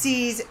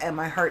PVCs and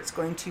my heart's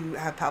going to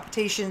have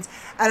palpitations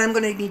and I'm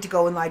going to need to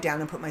go and lie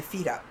down and put my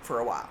feet up for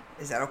a while.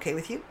 Is that okay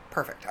with you?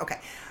 Perfect. Okay.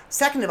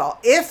 Second of all,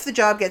 if the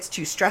job gets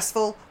too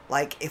stressful,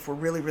 like if we're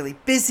really, really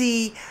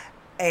busy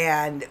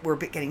and we're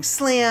getting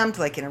slammed,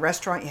 like in a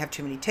restaurant, you have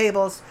too many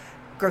tables,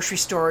 grocery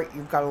store,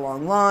 you've got a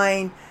long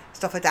line,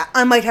 stuff like that,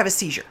 I might have a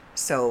seizure.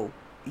 So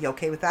you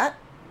okay with that?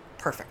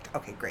 Perfect.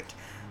 Okay, great.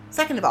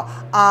 Second of all,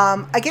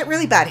 I get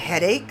really bad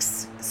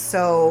headaches.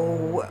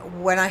 So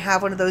when I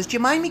have one of those, do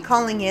you mind me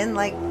calling in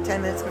like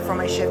 10 minutes before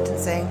my shift and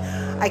saying,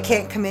 I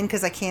can't come in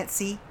because I can't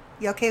see?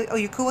 You okay? Oh,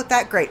 you cool with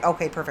that? Great.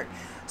 Okay, perfect.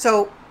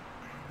 So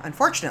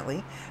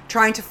unfortunately,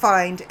 trying to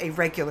find a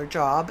regular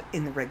job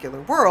in the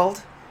regular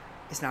world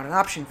is not an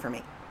option for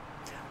me.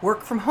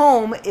 Work from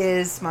home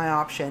is my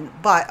option,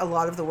 but a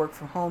lot of the work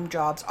from home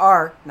jobs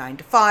are 9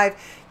 to 5.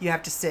 You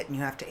have to sit and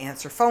you have to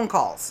answer phone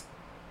calls.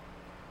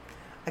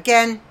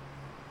 Again,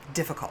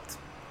 difficult.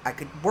 I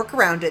could work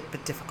around it,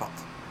 but difficult.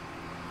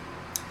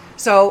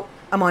 So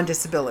I'm on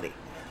disability,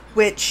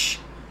 which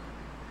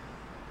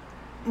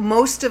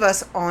most of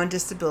us on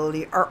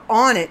disability are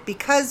on it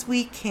because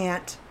we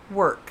can't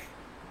work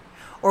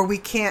or we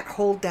can't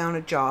hold down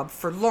a job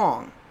for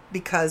long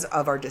because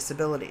of our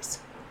disabilities.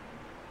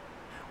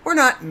 We're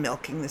not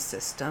milking the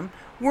system.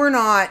 We're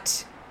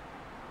not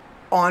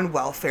on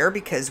welfare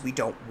because we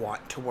don't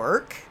want to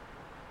work.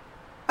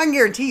 I can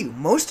guarantee you,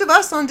 most of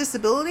us on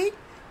disability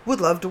would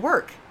love to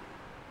work.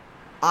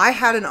 I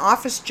had an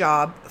office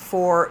job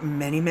for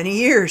many, many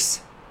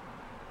years.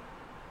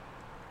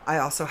 I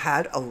also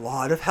had a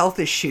lot of health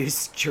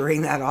issues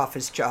during that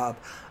office job.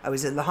 I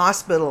was in the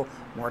hospital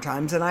more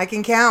times than I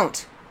can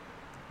count,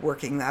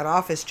 working that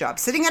office job,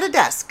 sitting at a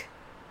desk,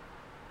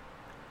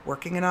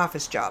 working an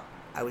office job.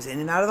 I was in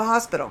and out of the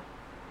hospital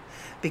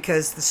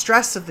because the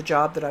stress of the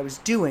job that I was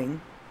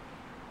doing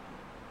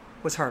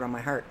was hard on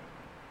my heart.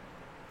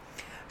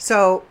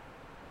 So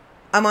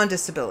I'm on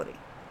disability,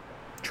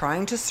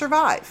 trying to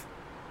survive.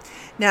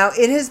 Now,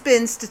 it has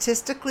been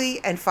statistically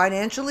and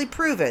financially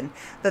proven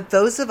that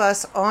those of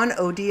us on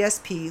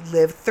ODSP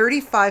live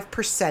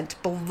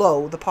 35%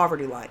 below the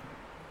poverty line.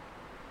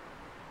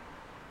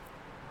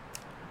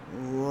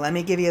 Let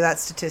me give you that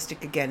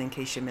statistic again in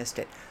case you missed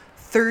it.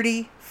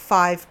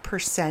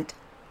 35%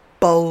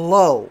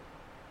 below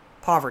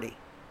poverty.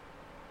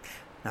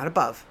 Not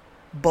above,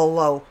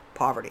 below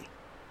poverty.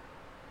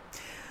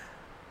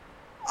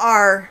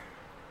 Our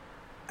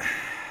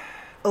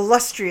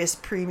illustrious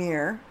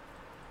premier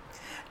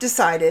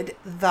decided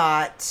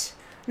that,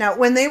 now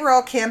when they were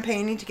all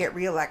campaigning to get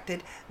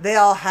reelected, they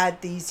all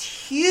had these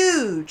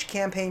huge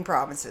campaign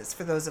promises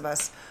for those of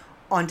us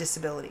on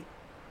disability.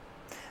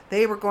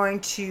 They were going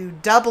to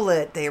double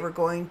it. They were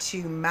going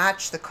to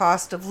match the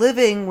cost of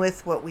living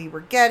with what we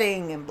were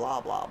getting and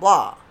blah, blah,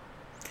 blah.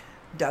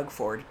 Doug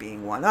Ford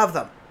being one of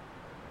them.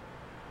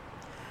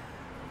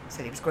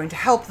 Said he was going to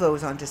help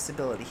those on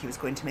disability. He was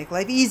going to make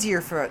life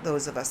easier for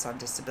those of us on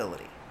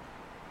disability.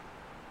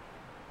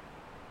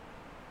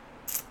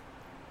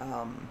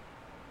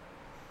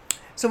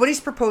 So what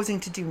he's proposing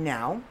to do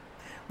now,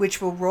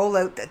 which will roll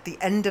out at the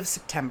end of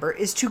September,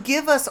 is to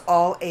give us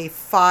all a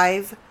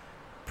 5%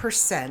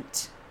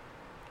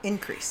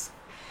 increase.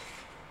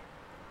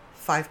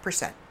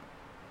 5%.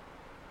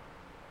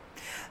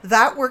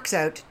 That works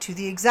out to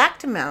the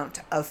exact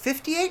amount of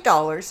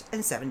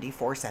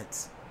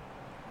 $58.74.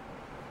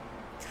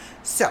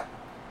 So,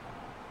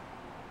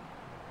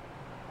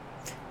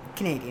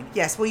 Canadian.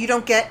 Yes, well, you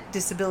don't get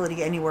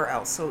disability anywhere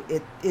else, so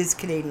it is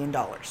Canadian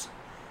dollars.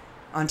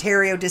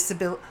 Ontario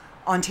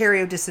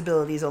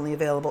disability is only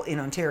available in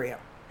Ontario.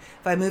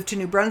 If I move to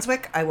New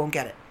Brunswick, I won't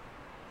get it.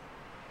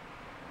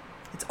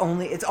 It's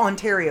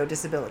Ontario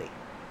disability.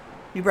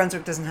 New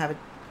Brunswick doesn't have it.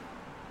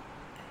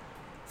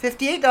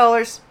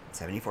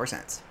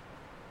 $58.74.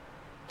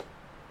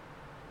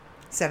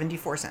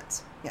 74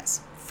 cents. Yes.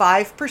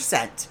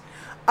 5%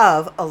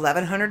 of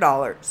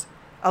 $1,100.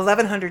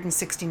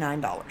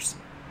 $1,169.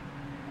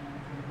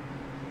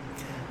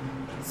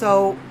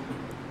 So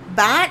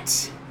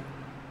that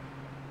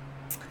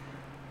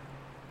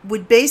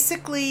would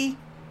basically,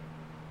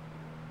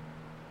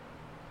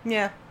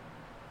 that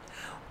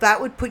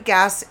would put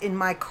gas in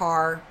my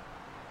car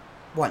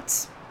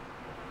once.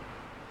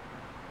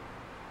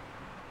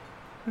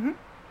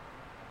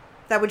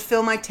 That would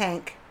fill my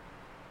tank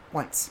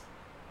once.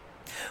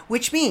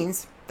 Which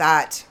means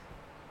that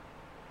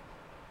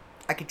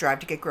I could drive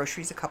to get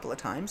groceries a couple of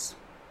times.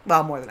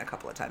 Well, more than a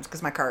couple of times,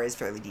 because my car is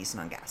fairly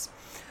decent on gas.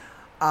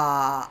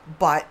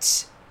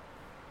 But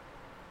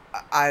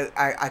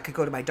I could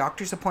go to my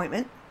doctor's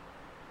appointment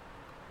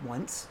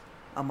once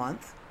a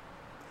month.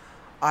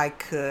 I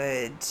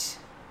could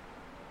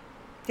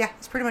Yeah,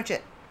 that's pretty much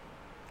it.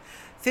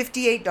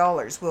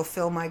 $58 will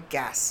fill my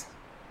gas.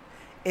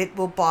 It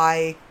will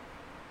buy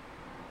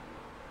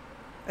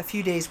a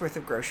few days worth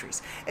of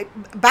groceries.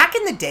 Back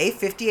in the day,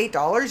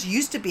 $58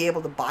 used to be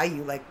able to buy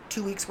you like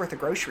 2 weeks worth of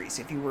groceries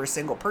if you were a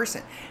single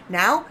person.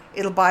 Now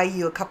it'll buy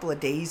you a couple of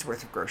days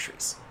worth of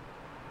groceries.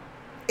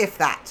 If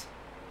that.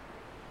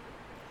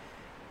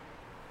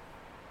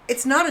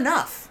 It's not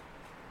enough.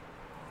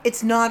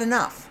 It's not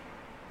enough.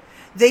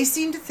 They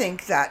seem to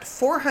think that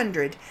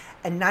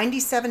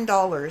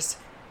 $497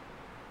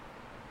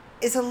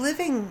 is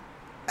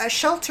a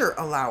shelter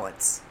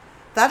allowance.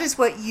 That is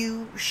what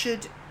you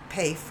should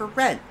pay for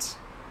rent.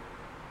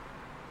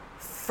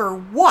 For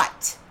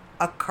what?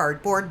 A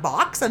cardboard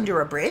box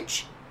under a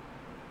bridge?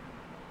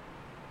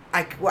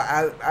 I'm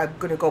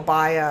going to go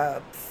buy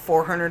a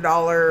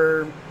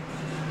 $400...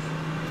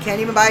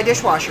 Can't even buy a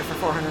dishwasher for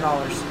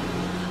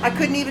 $400. I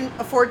couldn't even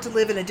afford to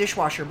live in a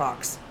dishwasher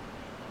box.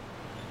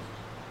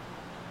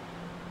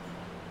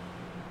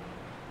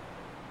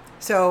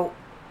 So,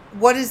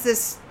 what is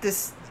this?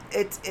 It's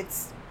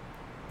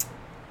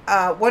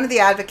one of the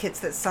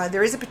advocates that signed.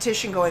 There is a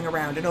petition going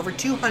around, and over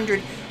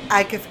 200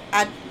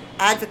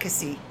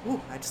 advocacy.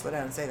 I just let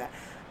out and say that.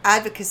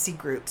 Advocacy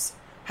groups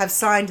have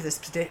signed this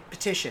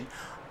petition,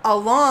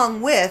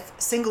 along with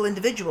single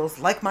individuals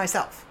like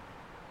myself,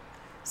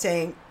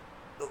 saying,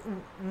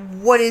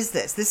 "What is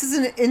this? This is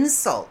an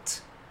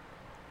insult.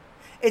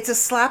 It's a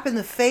slap in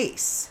the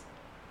face.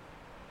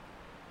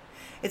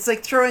 It's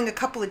like throwing a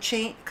couple of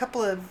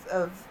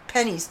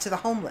pennies to the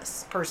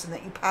homeless person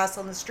that you pass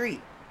on the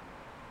street."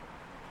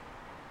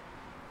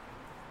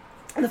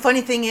 And the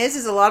funny thing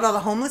is a lot of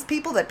the homeless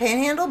people that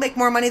panhandle make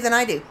more money than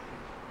I do.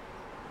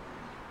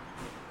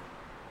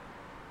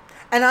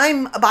 And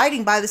I'm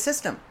abiding by the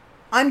system.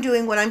 I'm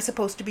doing what I'm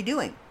supposed to be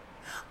doing.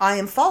 I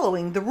am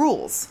following the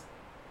rules.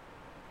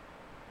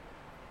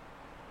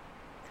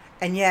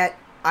 And yet,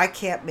 I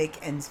can't make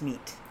ends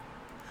meet.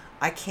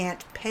 I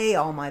can't pay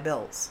all my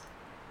bills.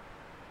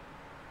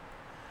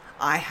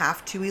 I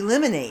have to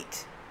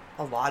eliminate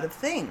a lot of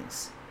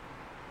things.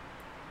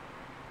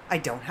 I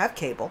don't have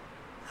cable.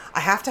 I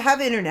have to have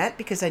internet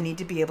because I need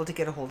to be able to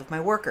get a hold of my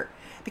worker.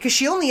 Because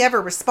she only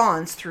ever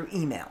responds through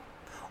email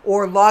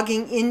or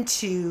logging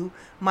into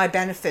my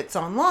benefits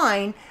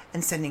online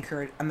and sending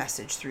her a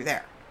message through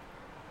there.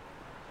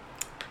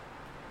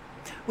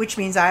 Which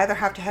means I either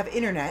have to have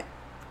internet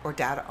or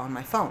data on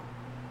my phone.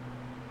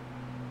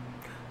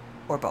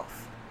 Or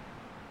both.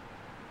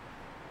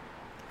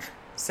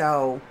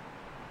 So,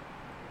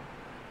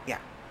 yeah.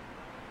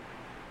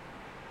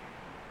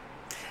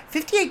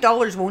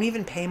 $58 won't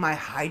even pay my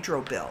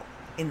hydro bill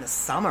in the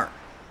summer.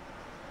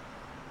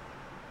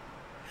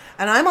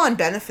 And I'm on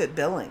benefit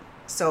billing.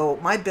 So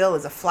my bill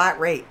is a flat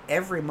rate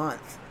every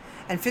month.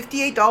 And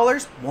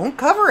 $58 won't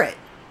cover it.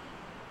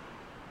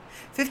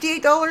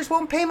 $58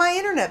 won't pay my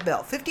internet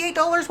bill.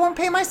 $58 won't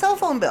pay my cell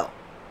phone bill.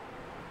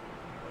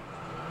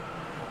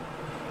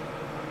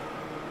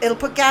 It'll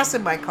put gas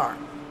in my car.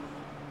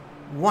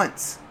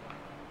 Once.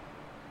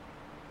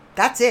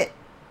 That's it.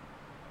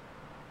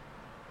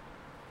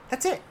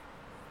 That's it.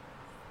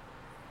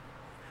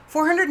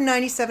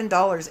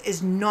 $497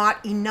 is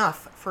not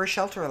enough for a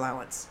shelter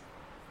allowance.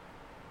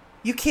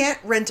 You can't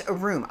rent a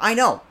room. I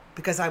know,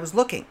 because I was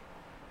looking.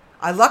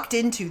 I lucked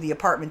into the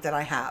apartment that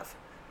I have.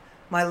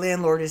 My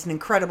landlord is an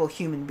incredible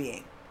human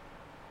being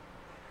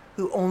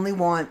who only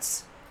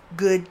wants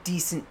good,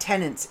 decent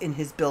tenants in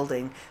his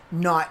building,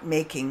 not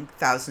making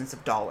thousands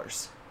of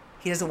dollars.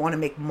 He doesn't want to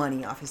make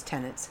money off his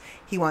tenants.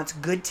 He wants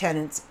good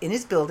tenants in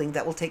his building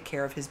that will take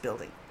care of his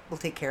building, will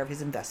take care of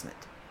his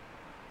investment.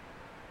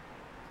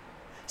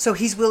 So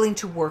he's willing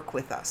to work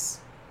with us.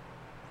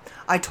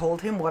 I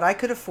told him what I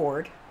could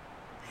afford.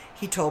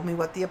 He told me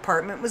what the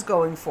apartment was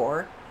going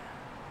for.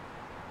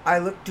 I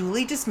looked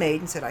duly dismayed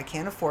and said, I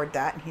can't afford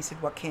that. And he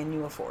said, what can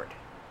you afford?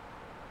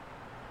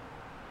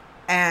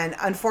 And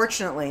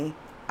unfortunately,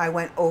 I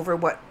went over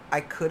what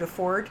I could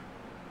afford.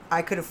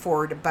 I could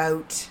afford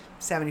about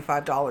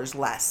 $75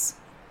 less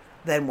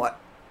than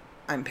what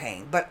I'm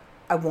paying. But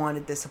I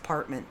wanted this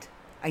apartment.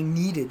 I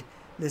needed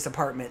this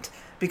apartment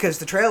because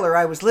the trailer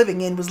I was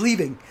living in was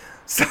leaving.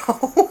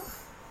 So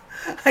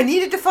I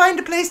needed to find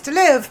a place to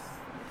live.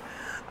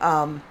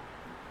 I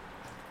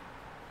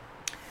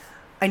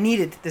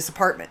needed this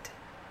apartment.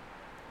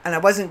 And I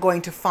wasn't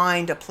going to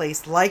find a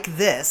place like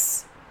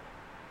this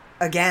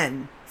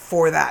again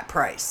for that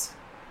price.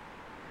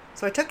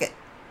 So I took it.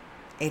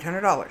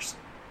 $800.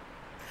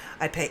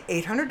 I pay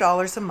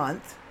 $800 a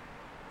month.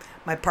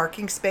 My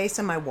parking space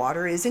and my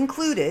water is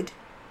included.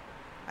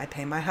 I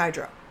pay my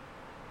hydro.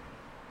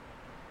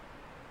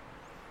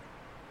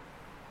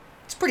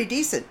 It's pretty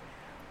decent.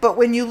 But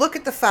when you look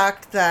at the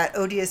fact that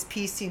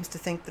ODSP seems to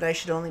think that I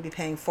should only be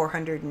paying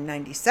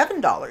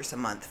 $497 a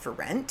month for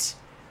rent,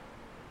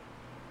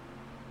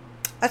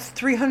 that's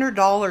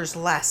 $300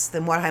 less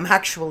than what I'm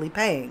actually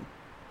paying.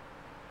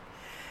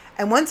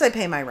 And once I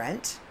pay my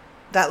rent,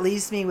 that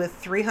leaves me with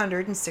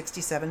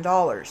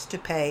 $367 to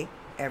pay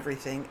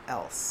everything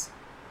else.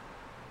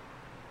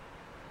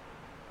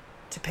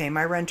 to pay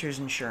my renter's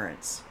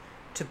insurance,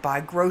 to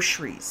buy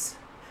groceries,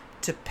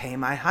 to pay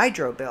my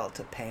hydro bill,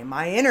 to pay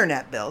my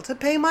internet bill, to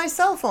pay my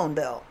cell phone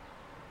bill.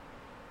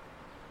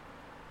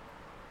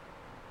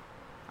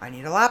 I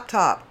need a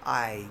laptop.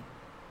 I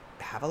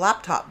have a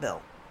laptop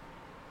bill.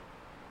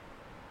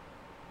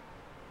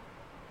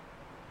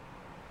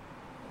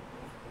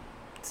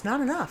 It's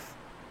not enough.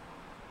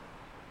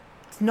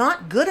 It's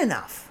not good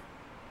enough.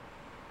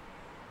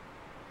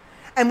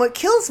 And what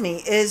kills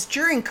me is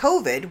during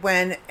COVID,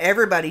 when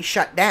everybody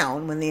shut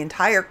down, when the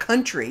entire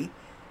country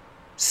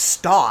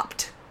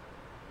stopped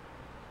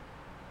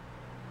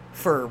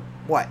for,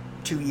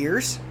 2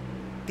 years?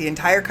 The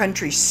entire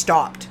country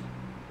stopped,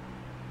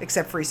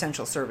 except for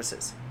essential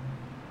services.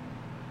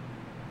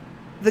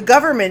 The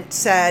government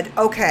said,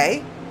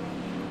 okay,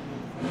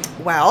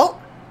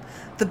 well,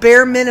 the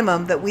bare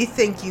minimum that we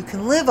think you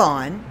can live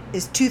on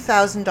is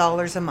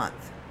 $2,000 a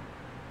month.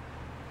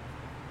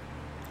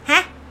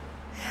 Huh?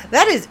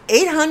 That is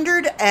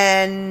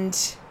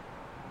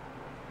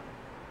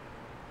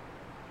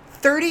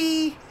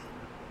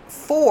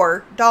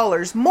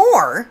 $834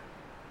 more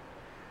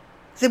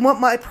than what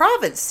my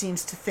province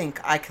seems to think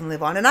I can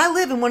live on. And I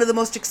live in one of the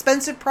most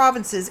expensive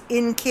provinces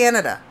in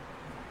Canada.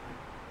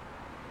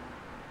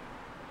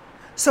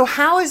 So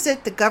how is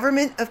it the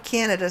government of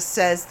Canada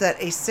says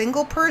that a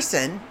single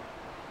person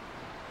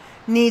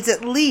needs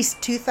at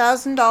least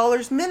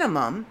 $2,000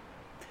 minimum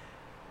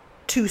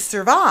to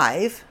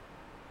survive,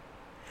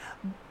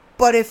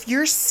 but if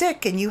you're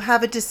sick and you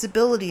have a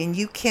disability and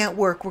you can't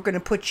work, we're going to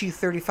put you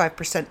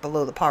 35%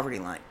 below the poverty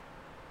line,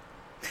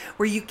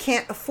 where you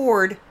can't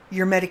afford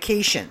your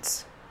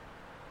medications?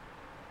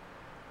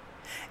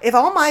 If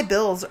all my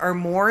bills are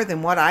more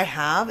than what I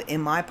have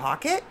in my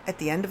pocket at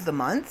the end of the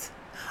month,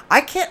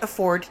 I can't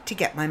afford to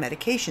get my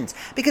medications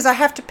because I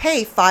have to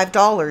pay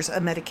 $5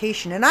 a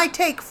medication, and I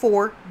take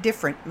 4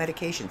 different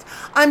medications.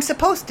 I'm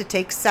supposed to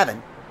take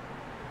 7.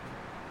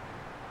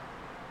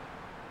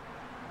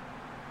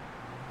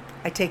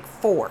 I take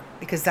 4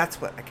 because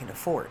that's what I can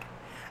afford.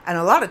 And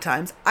a lot of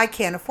times I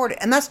can't afford it.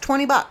 And that's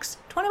 $20.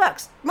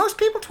 $20. Most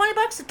people,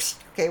 $20.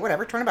 Okay,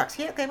 whatever. $20.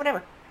 Yeah, okay,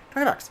 whatever.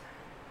 $20.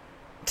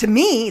 To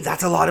me,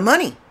 that's a lot of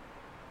money.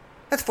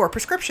 That's 4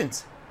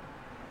 prescriptions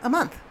a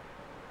month.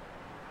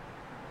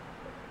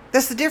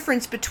 That's the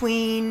difference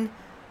between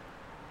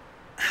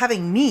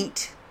having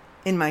meat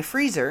in my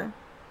freezer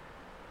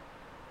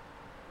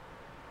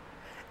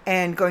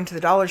and going to the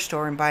dollar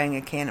store and buying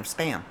a can of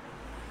Spam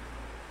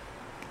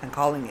and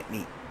calling it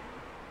meat.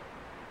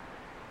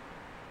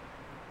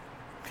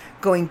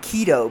 Going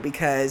keto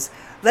because,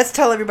 let's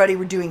tell everybody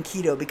we're doing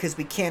keto because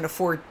we can't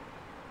afford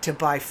to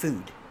buy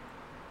food.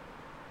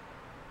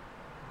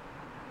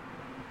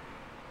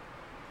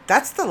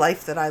 That's the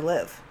life that I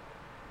live.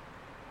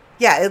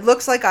 Yeah, it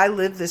looks like I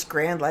live this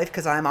grand life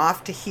because I'm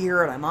off to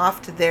here and I'm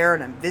off to there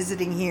and I'm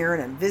visiting here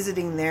and I'm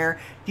visiting there.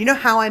 Do you know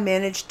how I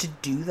managed to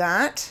do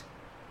that?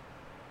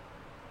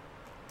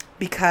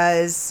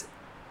 Because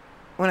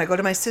when I go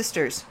to my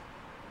sister's,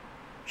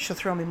 she'll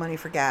throw me money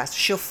for gas.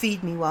 She'll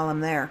feed me while I'm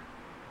there.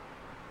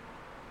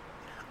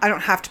 I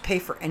don't have to pay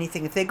for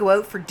anything. If they go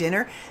out for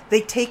dinner,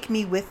 they take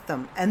me with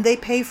them and they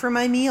pay for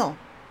my meal.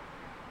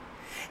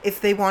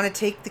 If they want to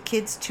take the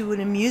kids to an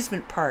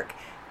amusement park,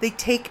 they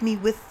take me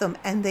with them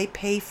and they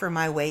pay for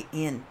my way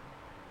in.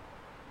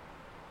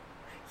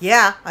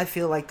 Yeah, I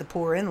feel like the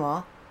poor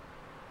in-law.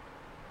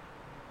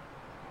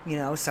 You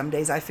know, some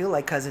days I feel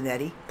like Cousin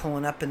Eddie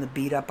pulling up in the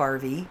beat up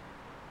RV.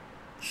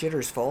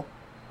 Shitter's full.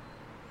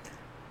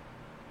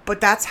 But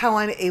that's how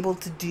I'm able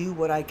to do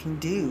what I can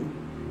do,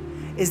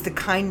 is the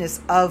kindness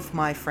of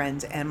my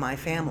friends and my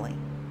family.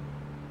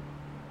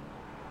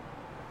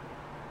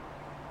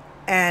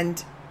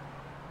 And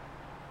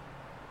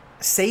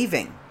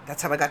saving.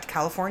 That's how I got to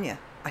California.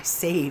 I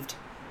saved.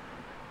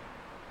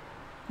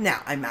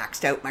 Now, I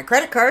maxed out my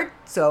credit card,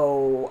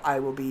 so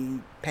I will be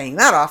paying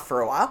that off for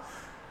a while.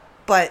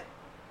 But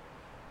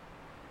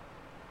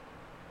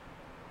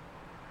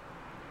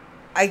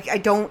I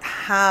don't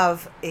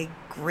have a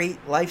great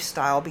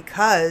lifestyle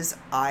because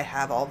I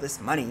have all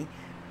this money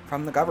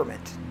from the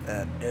government.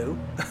 No.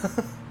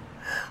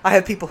 I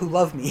have people who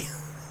love me.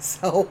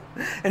 So,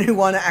 and who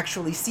want to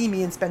actually see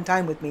me and spend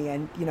time with me.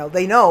 And, you know,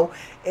 they know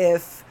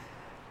if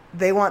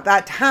they want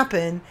that to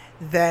happen,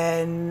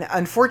 then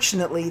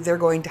unfortunately they're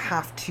going to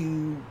have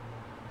to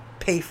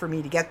pay for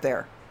me to get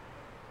there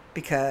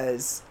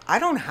because I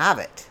don't have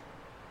it.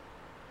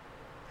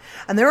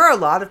 And there are a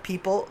lot of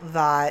people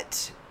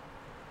that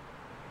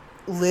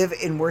live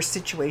in worse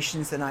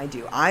situations than I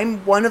do.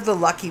 I'm one of the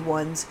lucky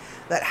ones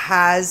that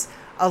has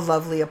a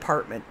lovely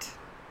apartment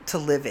to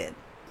live in.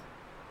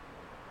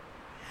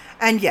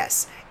 And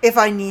yes, if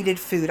I needed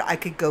food, I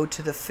could go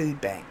to the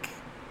food bank.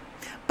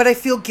 But I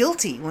feel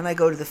guilty when I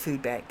go to the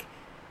food bank.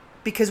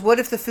 Because what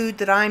if the food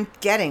that I'm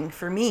getting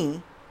for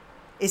me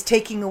is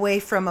taking away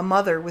from a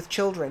mother with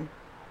children?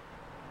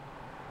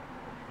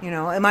 You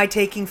know, am I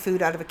taking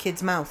food out of a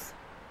kid's mouth?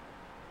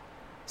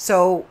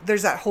 So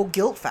there's that whole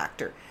guilt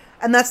factor.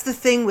 And that's the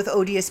thing with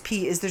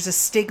ODSP, is there's a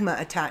stigma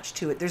attached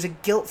to it. There's a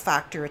guilt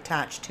factor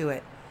attached to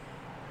it.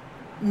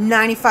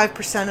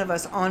 95% of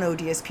us on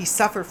ODSP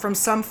suffer from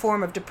some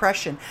form of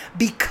depression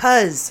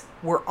because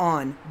we're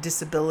on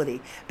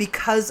disability,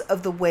 because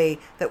of the way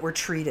that we're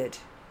treated.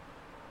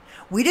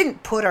 We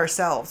didn't put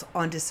ourselves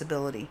on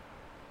disability.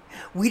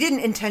 We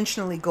didn't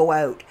intentionally go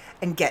out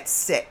and get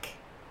sick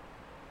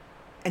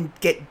and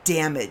get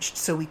damaged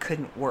so we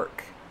couldn't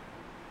work.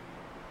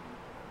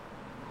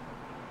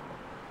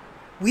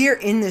 We are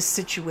in this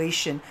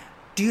situation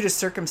due to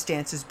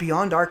circumstances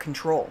beyond our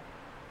control.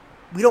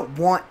 We don't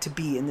want to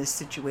be in this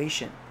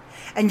situation.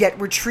 And yet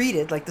we're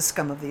treated like the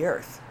scum of the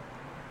earth.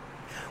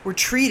 We're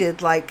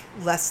treated like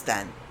less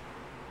than.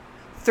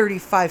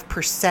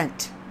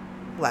 35%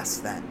 less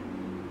than.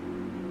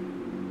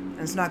 And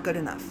it's not good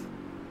enough.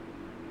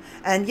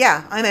 And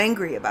yeah, I'm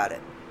angry about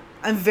it.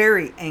 I'm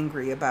very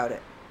angry about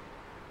it.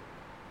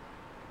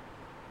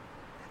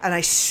 And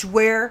I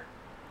swear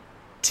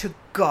to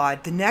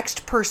God, the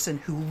next person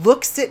who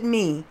looks at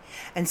me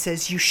and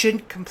says, you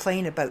shouldn't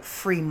complain about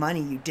free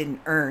money you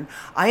didn't earn,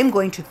 I am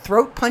going to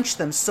throat punch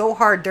them so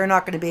hard they're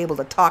not going to be able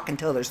to talk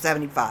until they're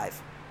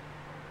 75.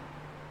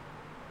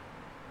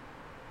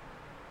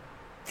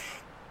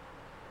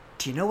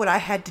 Do you know what I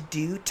had to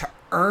do to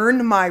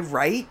earn my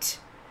right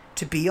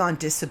to be on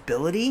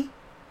disability?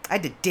 I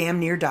had to damn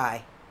near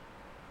die.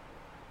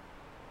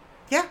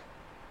 Yeah,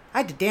 I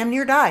had to damn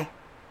near die.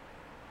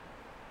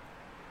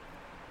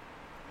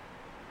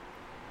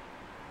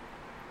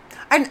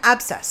 I had an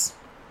abscess.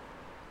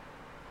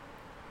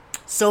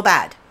 So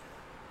bad.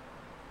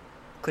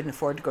 Couldn't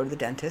afford to go to the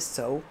dentist,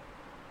 so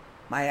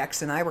my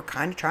ex and I were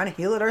kind of trying to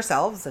heal it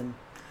ourselves, and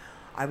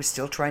I was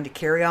still trying to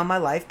carry on my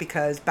life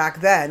because back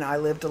then I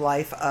lived a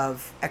life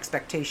of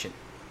expectation.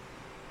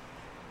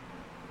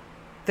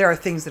 There are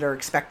things that are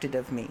expected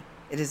of me.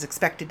 It is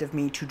expected of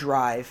me to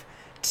drive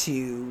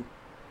to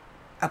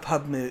a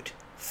pub moot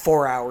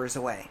 4 hours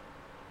away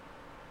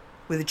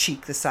with a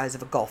cheek the size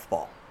of a golf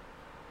ball.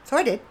 So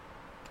I did.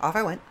 Off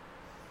I went.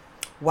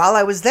 While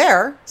I was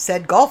there,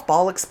 said golf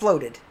ball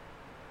exploded.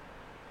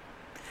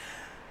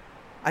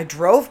 I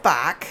drove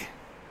back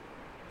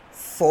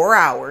 4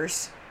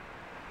 hours,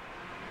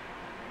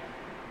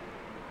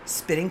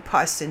 spitting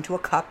pus into a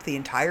cup the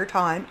entire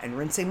time and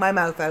rinsing my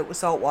mouth out with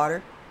salt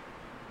water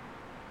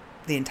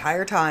the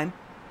entire time.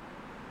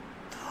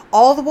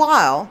 All the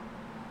while,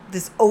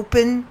 this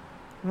open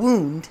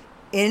wound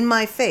in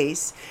my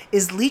face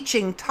is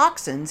leaching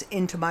toxins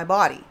into my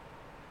body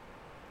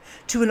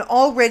to an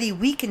already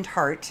weakened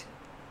heart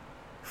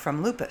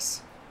from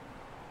lupus.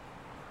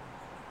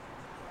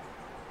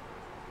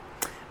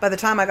 By the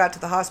time I got to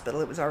the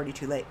hospital, it was already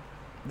too late.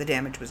 The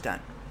damage was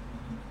done.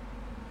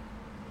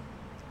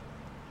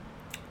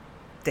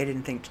 They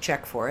didn't think to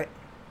check for it.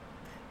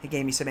 They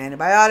gave me some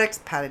antibiotics,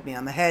 patted me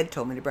on the head,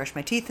 told me to brush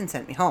my teeth, and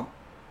sent me home.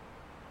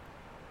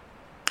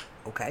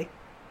 Okay.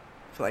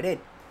 So I did.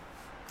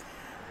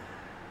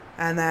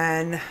 And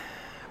then,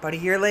 about a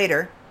year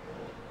later,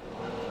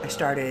 I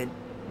started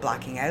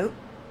blacking out.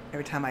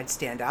 Every time I'd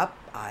stand up,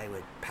 I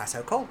would pass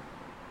out cold.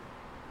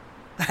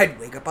 I'd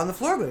wake up on the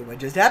floor going, what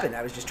just happened?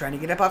 I was just trying to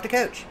get up off the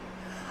couch.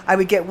 I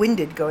would get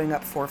winded going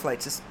up 4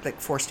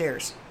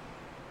 stairs.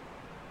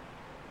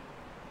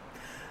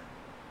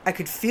 I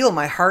could feel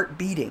my heart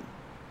beating.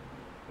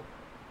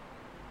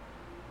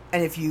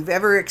 And if you've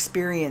ever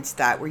experienced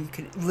that, where you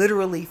could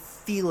literally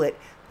feel it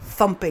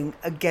thumping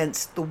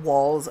against the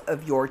walls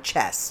of your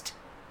chest.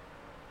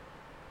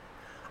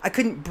 I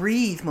couldn't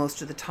breathe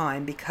most of the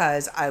time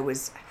because I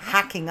was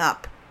hacking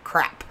up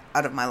crap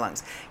out of my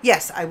lungs.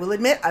 Yes, I will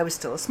admit I was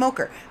still a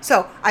smoker.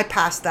 So I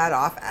passed that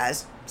off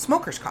as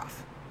smoker's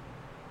cough.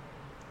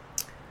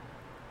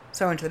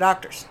 So I went to the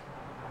doctors.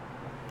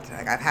 It's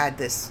like, I've had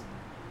this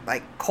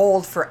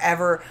cold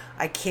forever.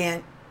 I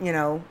can't,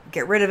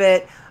 get rid of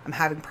it. I'm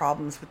having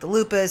problems with the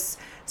lupus.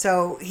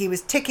 So he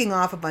was ticking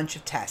off a bunch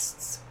of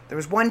tests. There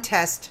was one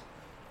test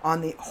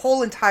on the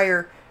whole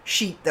entire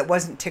sheet that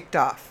wasn't ticked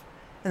off,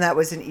 and that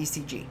was an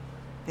ECG.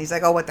 And he's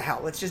like, oh, what the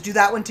hell? Let's just do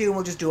that one too, and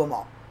we'll just do them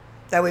all.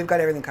 That way we've got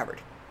everything covered.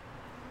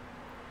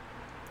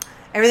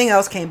 Everything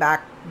else came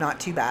back not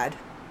too bad.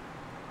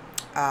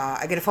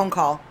 I get a phone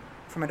call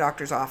from a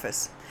doctor's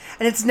office.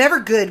 And it's never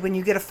good when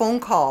you get a phone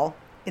call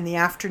in the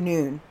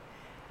afternoon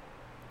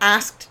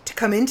asked to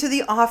come into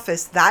the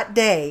office that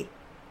day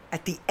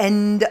at the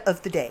end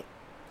of the day.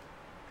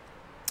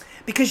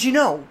 Because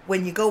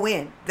when you go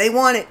in, they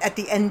want it at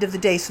the end of the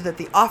day so that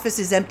the office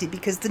is empty,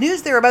 because the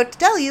news they're about to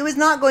tell you is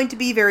not going to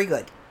be very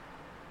good.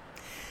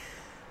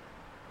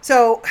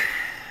 So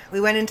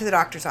we went into the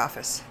doctor's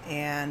office,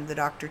 and the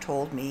doctor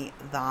told me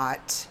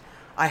that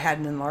I had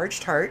an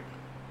enlarged heart.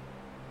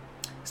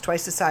 It's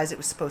twice the size it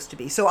was supposed to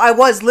be. So I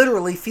was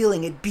literally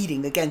feeling it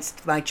beating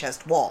against my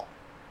chest wall.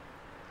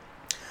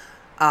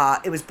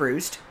 It was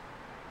bruised.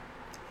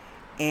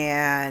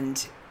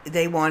 And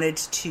they wanted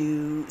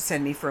to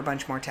send me for a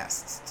bunch more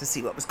tests to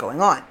see what was going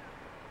on.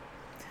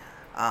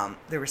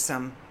 There were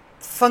some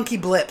funky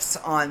blips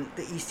on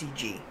the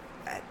ECG.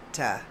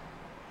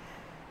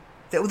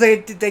 They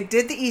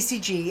did the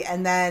ECG,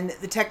 and then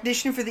the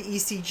technician for the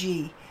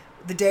ECG,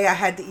 the day I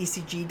had the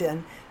ECG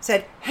done,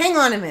 said, hang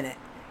on a minute.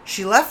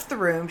 She left the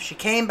room, she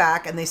came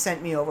back, and they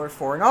sent me over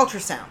for an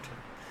ultrasound.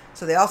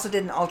 So they also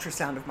did an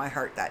ultrasound of my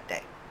heart that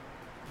day.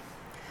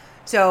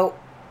 So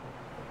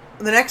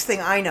the next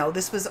thing I know,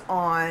 this was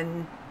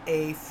on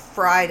a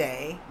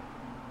Friday.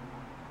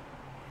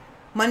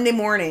 Monday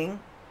morning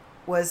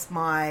was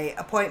my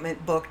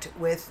appointment booked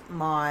with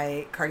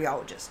my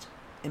cardiologist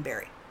in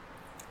Barrie.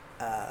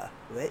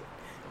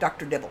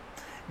 Dr. Dibble.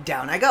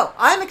 Down I go.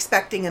 I'm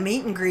expecting a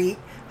meet and greet.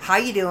 How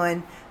you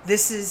doing?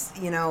 This is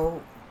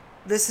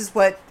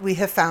what we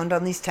have found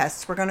on these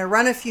tests. We're going to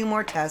run a few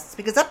more tests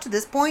because up to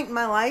this point in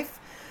my life,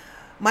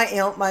 my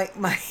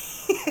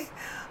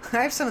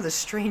I have some of the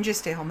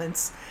strangest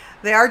ailments.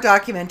 They are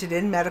documented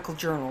in medical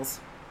journals.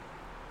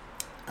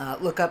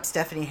 Look up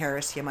Stephanie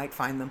Harris. You might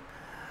find them.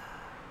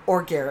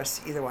 Or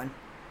Garris, either one.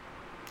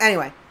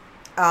 Anyway,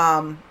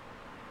 I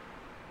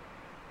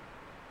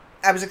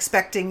was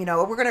expecting,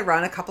 we're going to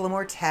run a couple of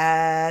more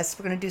tests.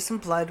 We're going to do some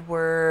blood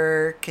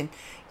work, and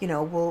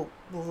we'll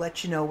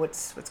let you know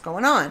what's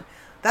going on.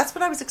 That's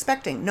what I was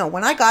expecting. No,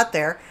 when I got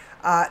there,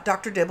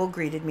 Dr. Dibble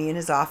greeted me in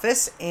his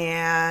office,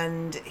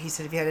 and he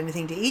said, "Have you had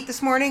anything to eat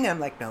this morning?" And I'm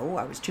like, "No,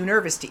 I was too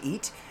nervous to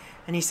eat."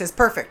 And he says,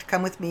 "Perfect.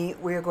 Come with me.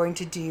 We're going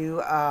to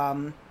do."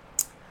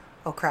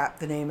 Oh crap!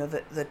 The name of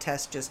the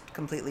test just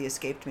completely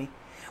escaped me.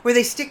 Where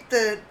they stick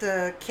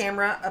the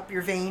camera up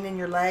your vein in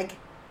your leg.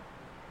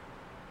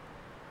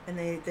 And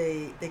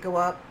they go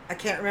up. I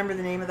can't remember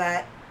the name of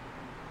that.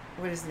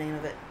 What is the name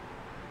of it?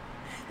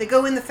 They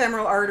go in the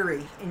femoral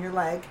artery in your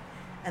leg,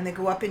 and they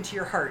go up into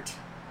your heart.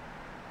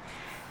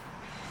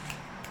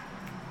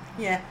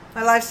 Yeah,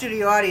 my live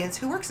studio audience,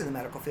 who works in the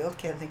medical field,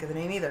 can't think of the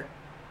name either.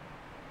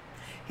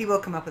 He will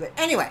come up with it.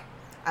 Anyway,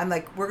 I'm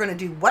like, we're going to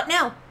do what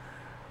now?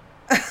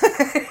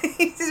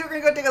 He says, we're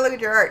going to go take a look at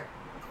your heart.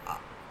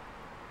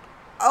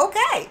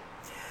 Okay.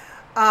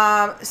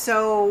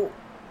 So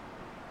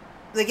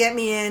they get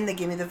me in, they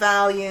give me the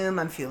Valium.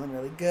 I'm feeling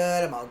really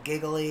good. I'm all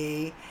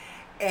giggly.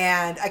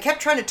 And I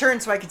kept trying to turn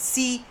so I could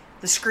see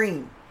the screen.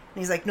 And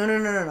he's like, no.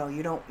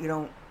 You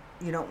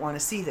don't want to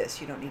see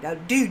this. You don't need to.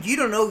 Dude, you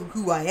don't know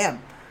who I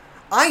am.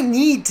 I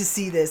need to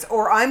see this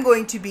or I'm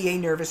going to be a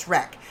nervous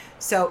wreck.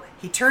 So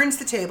he turns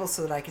the table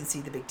so that I can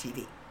see the big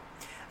TV.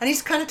 And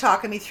he's kind of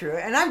talking me through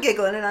it. And I'm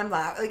giggling and I'm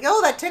laughing. Like,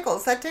 oh, that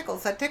tickles.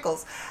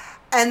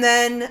 And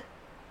then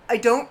I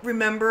don't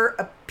remember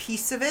a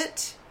piece of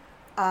it.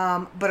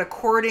 But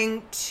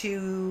according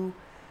to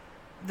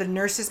the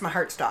nurses, my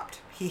heart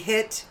stopped. He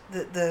hit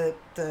the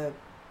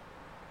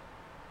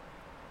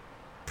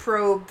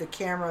probe, the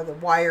camera, the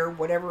wire,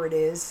 whatever it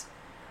is,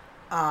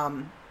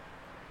 that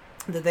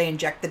they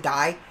inject the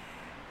dye.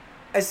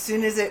 As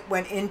soon as it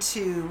went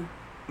into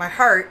my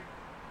heart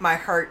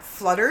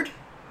fluttered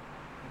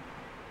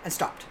and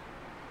stopped.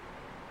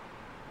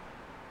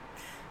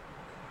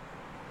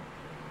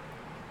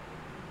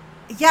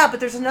 Yeah, but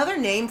there's another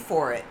name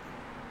for it.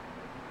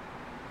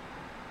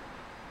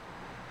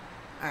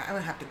 I'm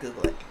going to have to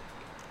Google it.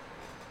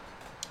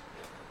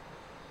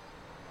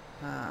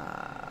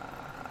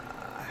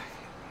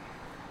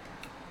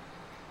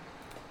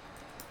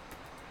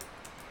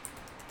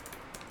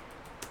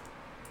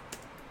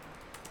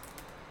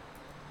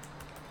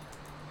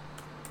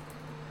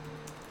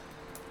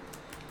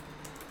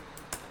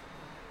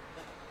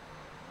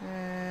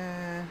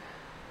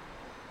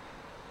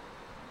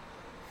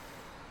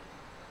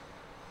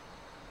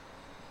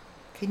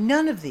 Okay,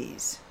 none of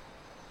these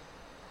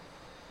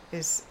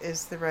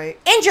is the right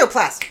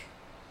angioplasty.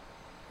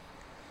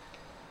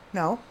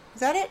 No, is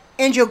that it?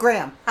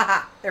 Angiogram.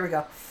 Haha, there we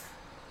go.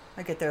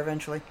 I get there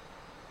eventually.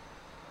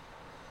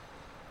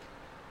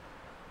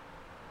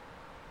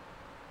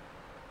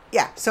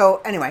 Yeah,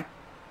 so anyway,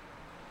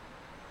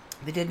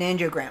 they did an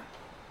angiogram.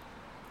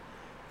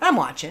 I'm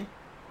watching.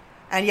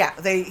 And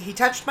yeah, he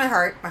touched my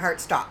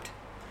heart stopped.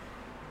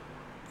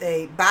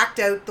 They backed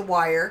out the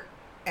wire,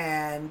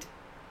 and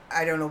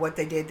I don't know what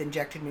they did. They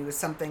injected me with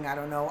something, I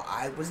don't know.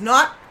 I was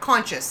not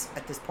conscious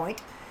at this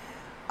point.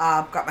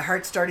 Got my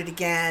heart started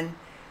again.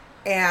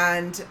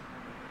 And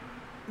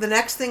the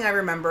next thing I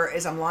remember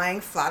is I'm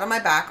lying flat on my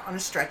back on a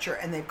stretcher,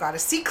 and they've got a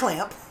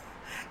C-clamp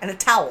and a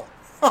towel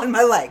on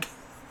my leg.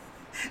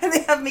 And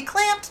they have me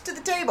clamped to the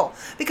table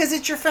because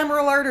it's your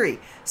femoral artery.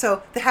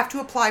 So they have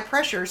to apply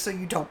pressure so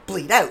you don't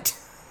bleed out.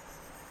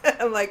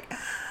 I'm like,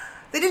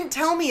 they didn't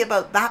tell me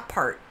about that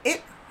part.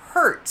 It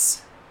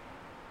hurts.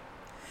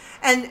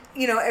 And,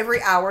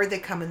 every hour they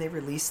come and they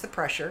release the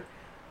pressure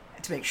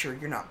to make sure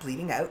you're not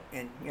bleeding out.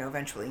 And,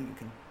 eventually you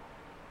can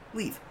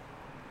leave.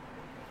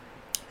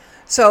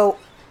 So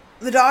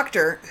the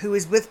doctor who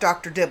is with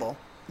Dr. Dibble,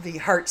 the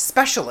heart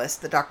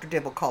specialist that Dr.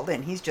 Dibble called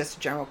in, he's just a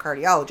general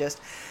cardiologist.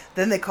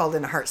 Then they called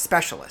in a heart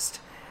specialist.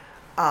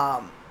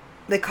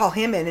 They call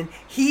him in, and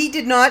he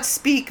did not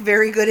speak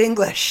very good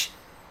English.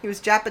 He was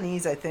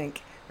Japanese, I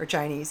think, or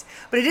Chinese.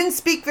 But he didn't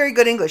speak very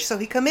good English. So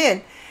he come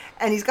in,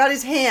 and he's got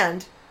his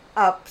hand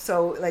up,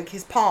 so like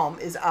his palm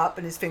is up,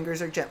 and his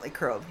fingers are gently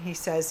curled. He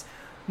says,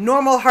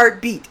 "Normal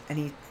heartbeat,"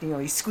 and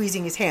he's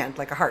squeezing his hand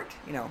like a heart,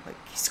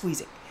 like he's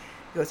squeezing.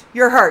 He goes,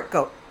 "Your heart,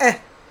 go, eh,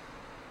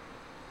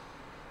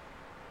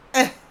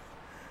 eh,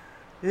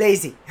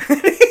 lazy.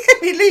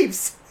 He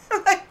leaves.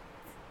 I'm like,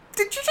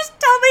 did you just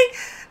tell me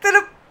that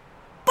a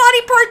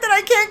body part that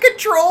I can't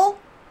control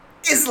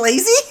is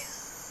lazy?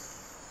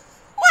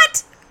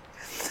 What?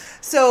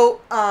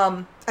 So,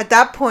 at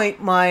that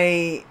point,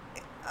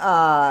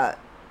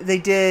 they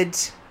did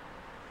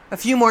a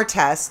few more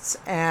tests,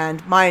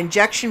 and my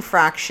ejection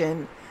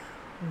fraction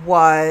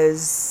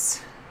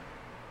was,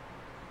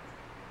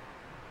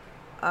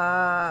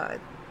 I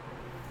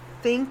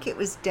think it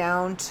was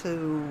down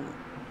to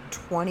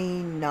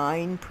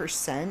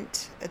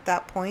 29% at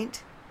that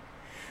point.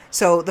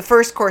 So the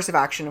first course of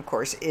action, of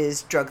course,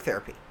 is drug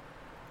therapy.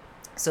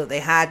 So they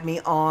had me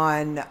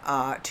on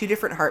 2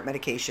 different heart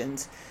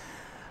medications.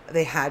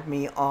 They had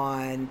me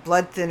on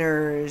blood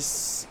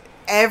thinners,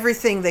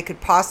 everything they could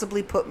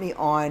possibly put me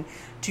on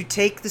to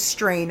take the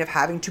strain of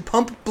having to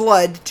pump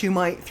blood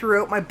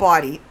throughout my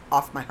body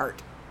off my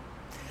heart.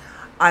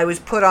 I was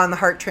put on the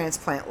heart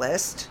transplant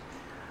list.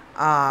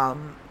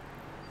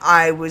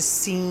 I was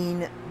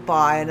seen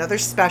by another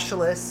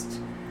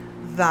specialist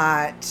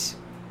that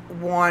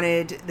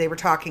they were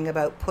talking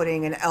about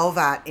putting an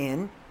LVAD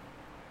in,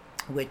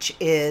 which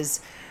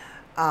is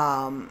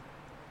an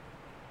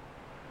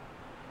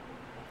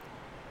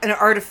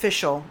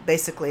artificial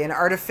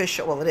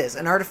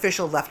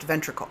left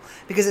ventricle,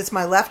 because it's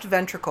my left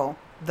ventricle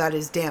that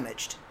is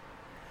damaged,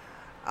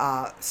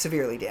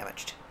 severely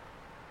damaged.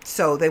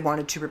 So they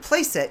wanted to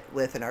replace it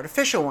with an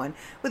artificial one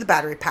with a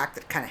battery pack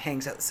that kind of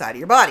hangs out the side of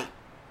your body.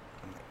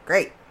 I'm like,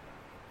 great.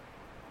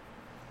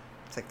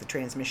 It's like the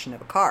transmission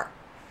of a car.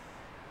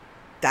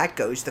 That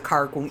goes, the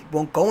car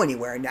won't go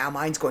anywhere. Now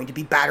mine's going to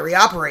be battery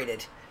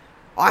operated.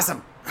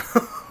 Awesome.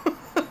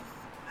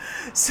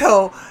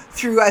 So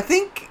I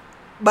think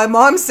my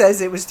mom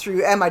says it was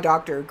through, and my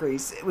doctor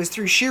agrees, it was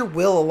through sheer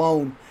will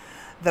alone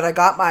that I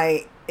got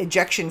my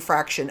ejection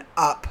fraction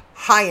up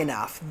high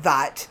enough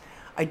that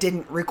I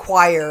didn't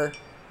require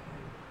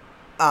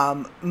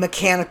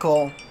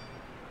mechanical.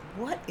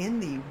 What in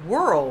the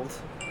world?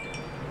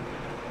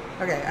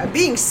 Okay, I'm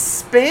being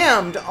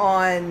spammed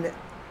on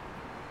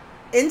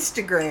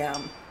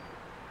Instagram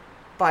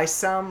by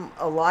some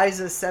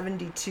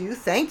Eliza72.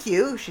 Thank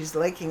you. She's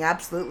liking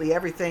absolutely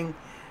everything.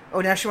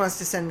 Oh, now she wants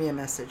to send me a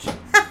message.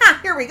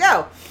 Here we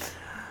go.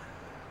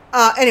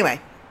 Anyway.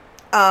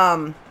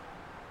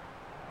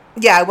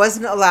 Yeah, I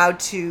wasn't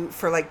allowed to,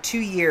 for like 2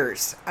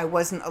 years, I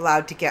wasn't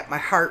allowed to get my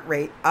heart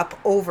rate up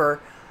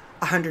over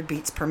 100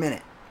 beats per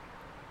minute.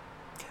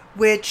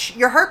 Which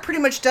your heart pretty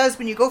much does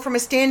when you go from a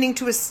sitting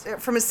to a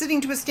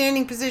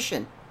standing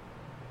position.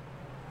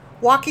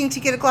 Walking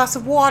to get a glass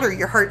of water,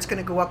 your heart's going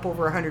to go up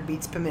over 100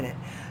 beats per minute.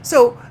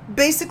 So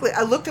basically,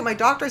 I looked at my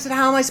doctor, I said,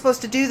 how am I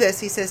supposed to do this?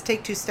 He says,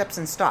 take 2 steps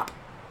and stop.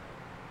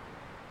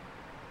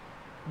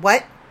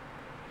 What?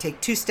 Take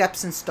 2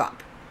 steps and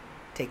stop.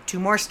 Take 2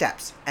 more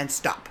steps and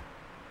stop.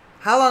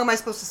 How long am I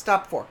supposed to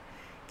stop for?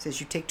 He says,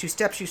 you take 2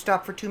 steps, you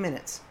stop for 2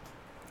 minutes.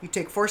 You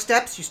take 4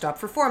 steps, you stop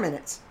for 4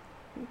 minutes.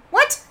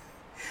 What?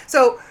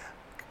 So,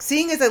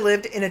 seeing as I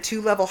lived in a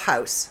 2-level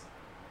house,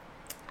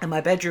 and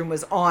my bedroom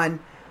was on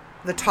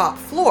the top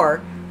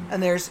floor,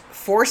 and there's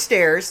 4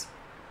 stairs,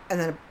 and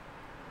then a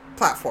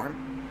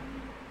platform,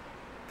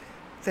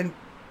 then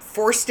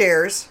 4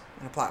 stairs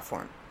and a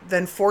platform,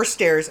 then 4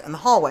 stairs and the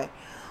hallway.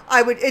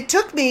 It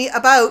took me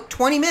about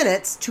 20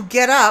 minutes to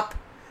get up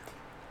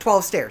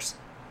 12 stairs.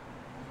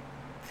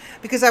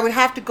 Because I would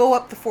have to go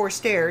up the 4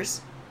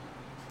 stairs.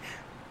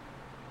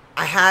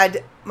 I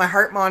had my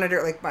heart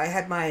monitor, I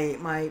had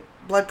my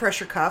blood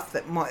pressure cuff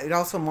that it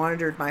also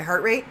monitored my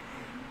heart rate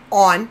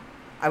on.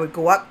 I would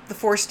go up the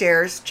 4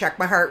 stairs, check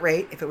my heart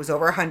rate. If it was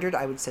over 100,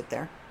 I would sit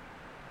there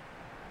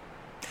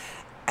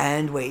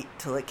and wait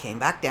till it came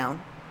back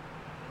down.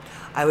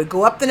 I would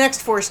go up the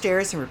next 4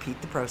 stairs and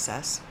repeat the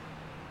process.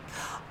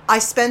 I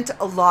spent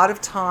a lot of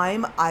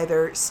time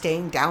either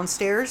staying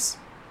downstairs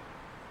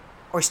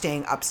or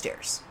staying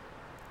upstairs.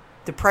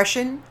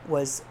 Depression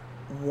was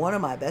one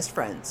of my best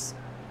friends.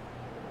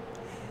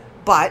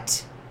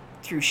 But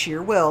through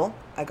sheer will,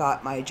 I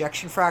got my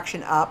ejection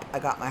fraction up. I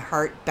got my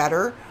heart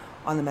better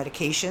on the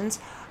medications.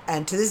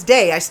 And to this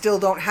day, I still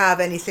don't have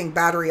anything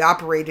battery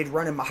operated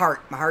running my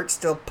heart. My heart's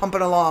still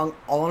pumping along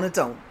all on its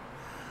own.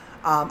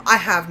 I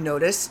have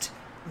noticed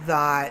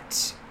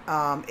that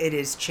it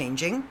is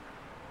changing.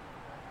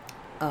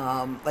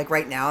 Like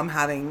right now, I'm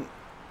having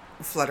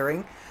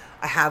fluttering.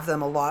 I have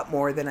them a lot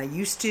more than I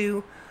used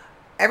to.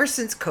 Ever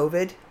since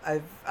COVID,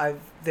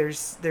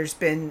 there's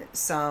been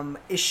some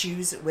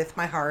issues with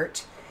my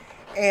heart,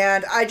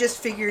 and I just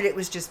figured it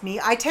was just me.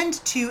 I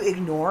tend to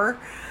ignore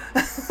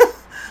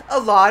a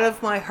lot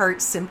of my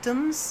heart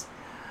symptoms,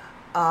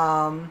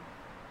 and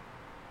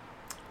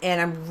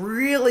I'm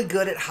really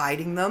good at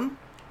hiding them.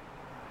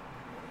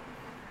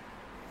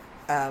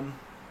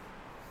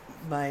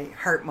 My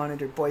heart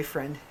monitor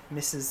boyfriend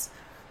misses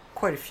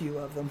quite a few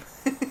of them,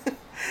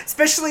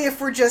 especially if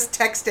we're just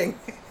texting.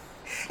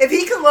 If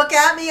he can look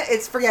at me,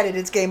 forget it.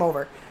 It's game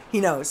over. He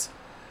knows.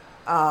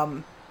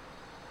 But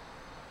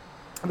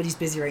he's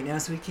busy right now,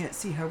 so he can't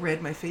see how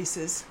red my face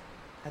is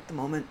at the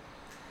moment.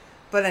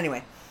 But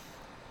anyway,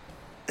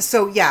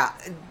 So yeah,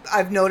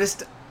 I've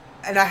noticed,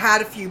 and I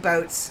had a few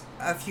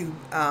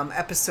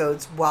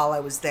episodes while I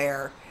was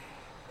there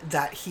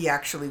that he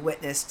actually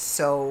witnessed.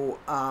 So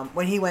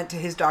when he went to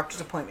his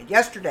doctor's appointment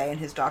yesterday, and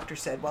his doctor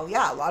said, well,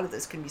 yeah, a lot of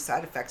this can be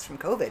side effects from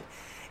COVID.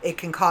 It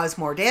can cause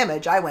more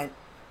damage. I went,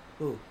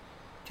 ooh,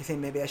 do you think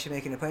maybe I should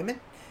make an appointment?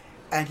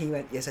 And he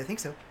went, yes, I think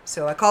so.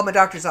 So I called my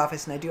doctor's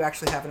office, and I do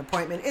actually have an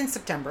appointment in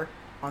September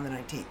on the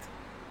 19th.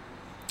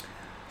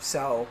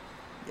 So,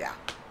 yeah.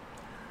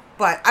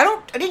 But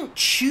I didn't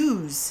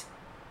choose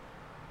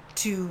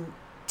to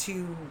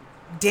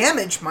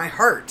damage my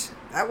heart.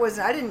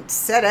 I didn't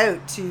set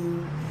out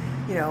to,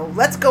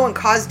 let's go and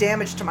cause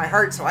damage to my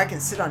heart so I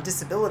can sit on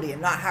disability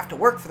and not have to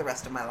work for the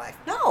rest of my life.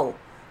 No,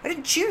 I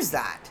didn't choose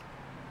that.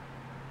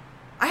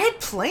 I had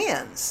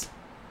plans.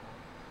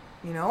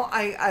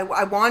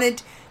 I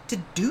wanted to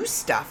do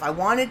stuff. I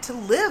wanted to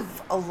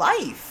live a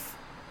life.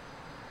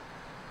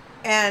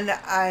 And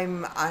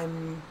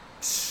I'm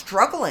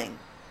struggling.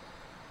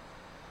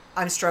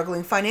 I'm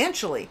struggling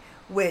financially,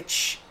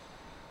 which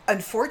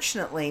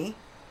unfortunately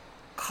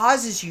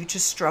causes you to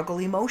struggle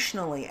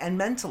emotionally and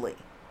mentally,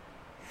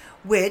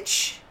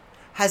 which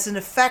has an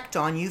effect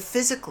on you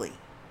physically.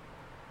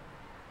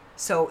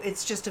 So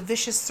it's just a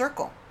vicious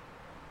circle.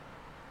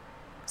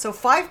 So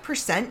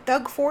 5%,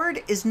 Doug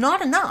Ford, is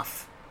not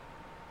enough.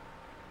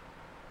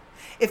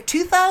 If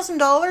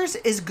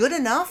 $2,000 is good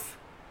enough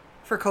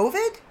for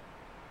COVID,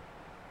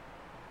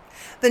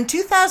 then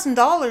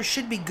 $2,000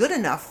 should be good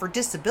enough for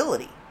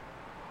disability.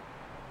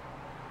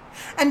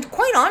 And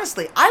quite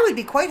honestly, I would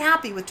be quite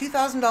happy with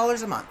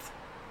 $2,000 a month.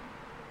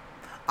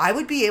 I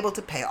would be able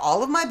to pay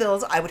all of my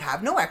bills. I would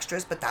have no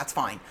extras, but that's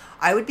fine.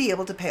 I would be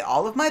able to pay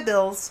all of my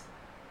bills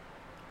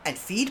and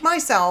feed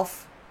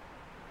myself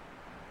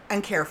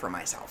and care for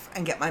myself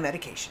and get my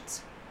medications.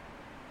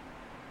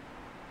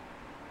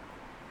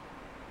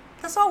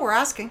 That's all we're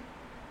asking.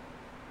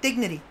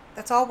 Dignity.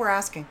 That's all we're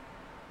asking.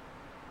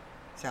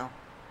 So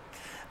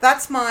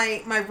that's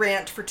my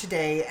rant for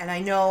today. And I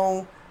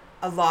know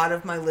a lot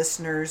of my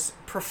listeners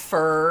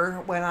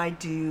prefer when I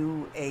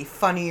do a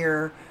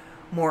funnier,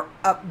 more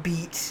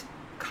upbeat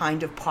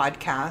kind of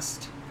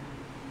podcast,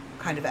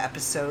 kind of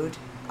episode.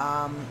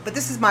 But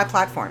this is my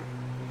platform.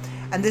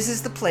 And this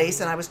is the place,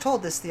 and I was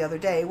told this the other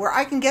day, where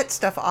I can get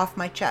stuff off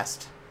my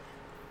chest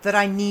that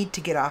I need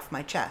to get off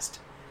my chest.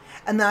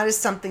 And that is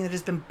something that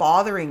has been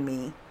bothering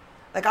me.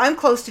 Like, I'm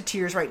close to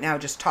tears right now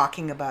just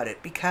talking about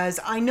it, because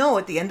I know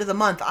at the end of the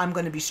month I'm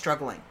going to be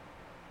struggling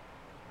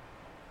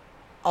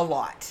a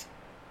lot.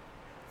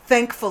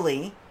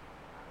 Thankfully,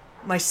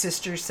 my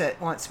sister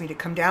wants me to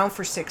come down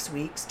for 6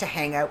 weeks to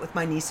hang out with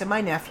my niece and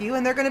my nephew,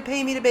 and they're going to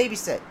pay me to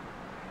babysit.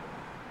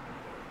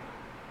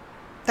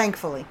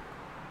 Thankfully.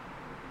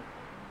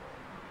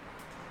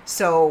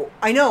 So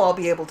I know I'll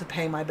be able to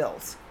pay my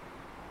bills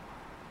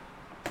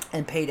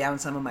and pay down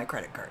some of my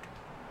credit card.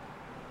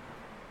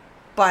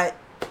 But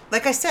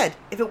like I said,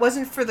 if it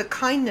wasn't for the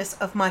kindness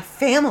of my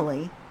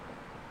family,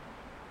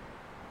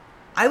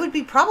 I would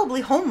be probably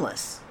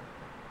homeless.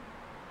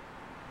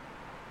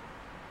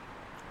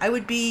 I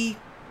would be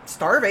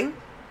starving,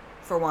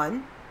 for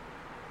one.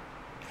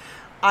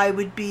 I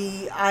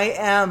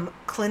am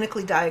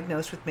clinically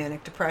diagnosed with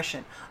manic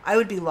depression. I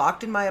would be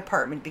locked in my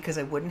apartment because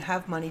I wouldn't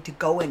have money to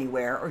go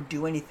anywhere or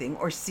do anything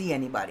or see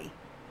anybody.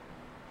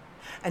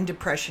 And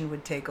depression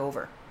would take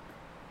over.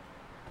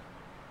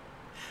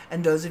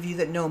 And those of you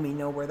that know me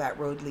know where that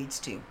road leads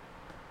to.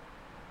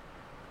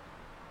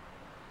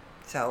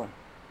 So,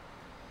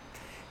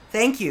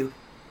 thank you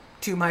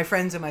to my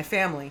friends and my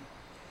family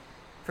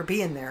for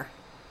being there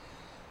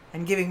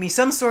and giving me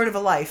some sort of a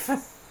life.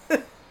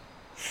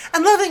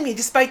 And loving me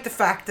despite the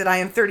fact that I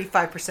am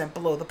 35%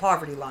 below the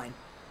poverty line.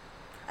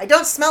 I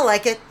don't smell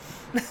like it.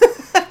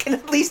 I can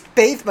at least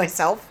bathe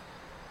myself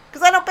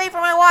because I don't pay for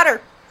my water.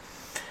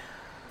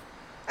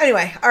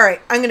 Anyway, all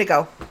right, I'm going to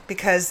go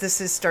because this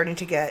is starting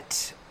to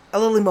get a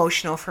little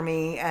emotional for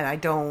me, and I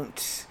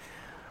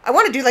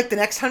want to do like the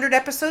next 100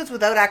 episodes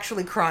without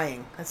actually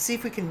crying. Let's see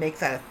if we can make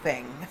that a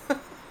thing.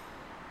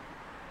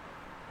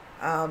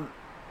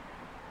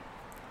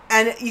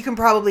 And you can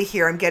probably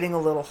hear I'm getting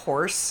a little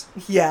hoarse.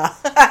 Yeah.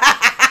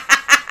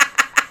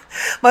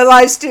 My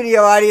live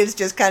studio audience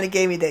just kind of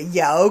gave me the,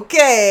 yeah,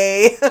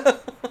 okay.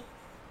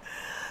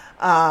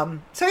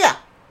 So yeah.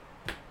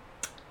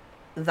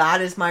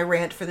 That is my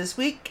rant for this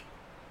week.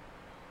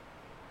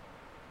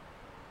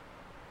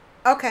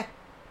 Okay.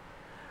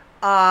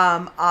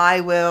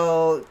 I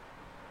will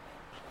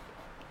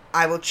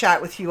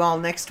chat with you all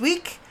next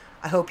week.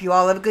 I hope you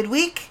all have a good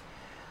week.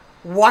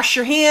 Wash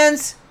your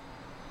hands.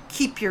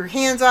 Keep your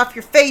hands off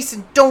your face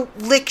and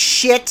don't lick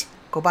shit.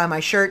 Go buy my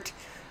shirt.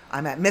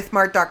 I'm at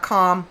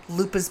mythmart.com,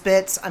 Lupa's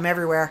Bits. I'm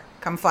everywhere.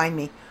 Come find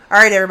me. All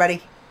right,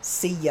 everybody.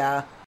 See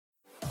ya.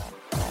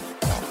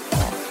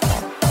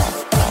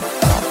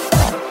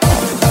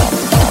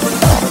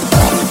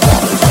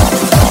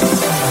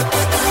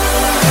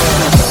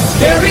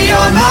 Carry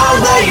on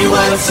my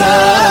wayward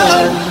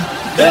son.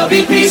 There'll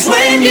be peace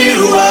when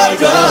you are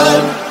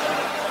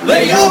gone.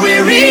 Lay your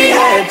weary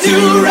head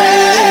to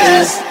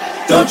rest.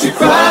 Don't you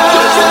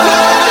cry.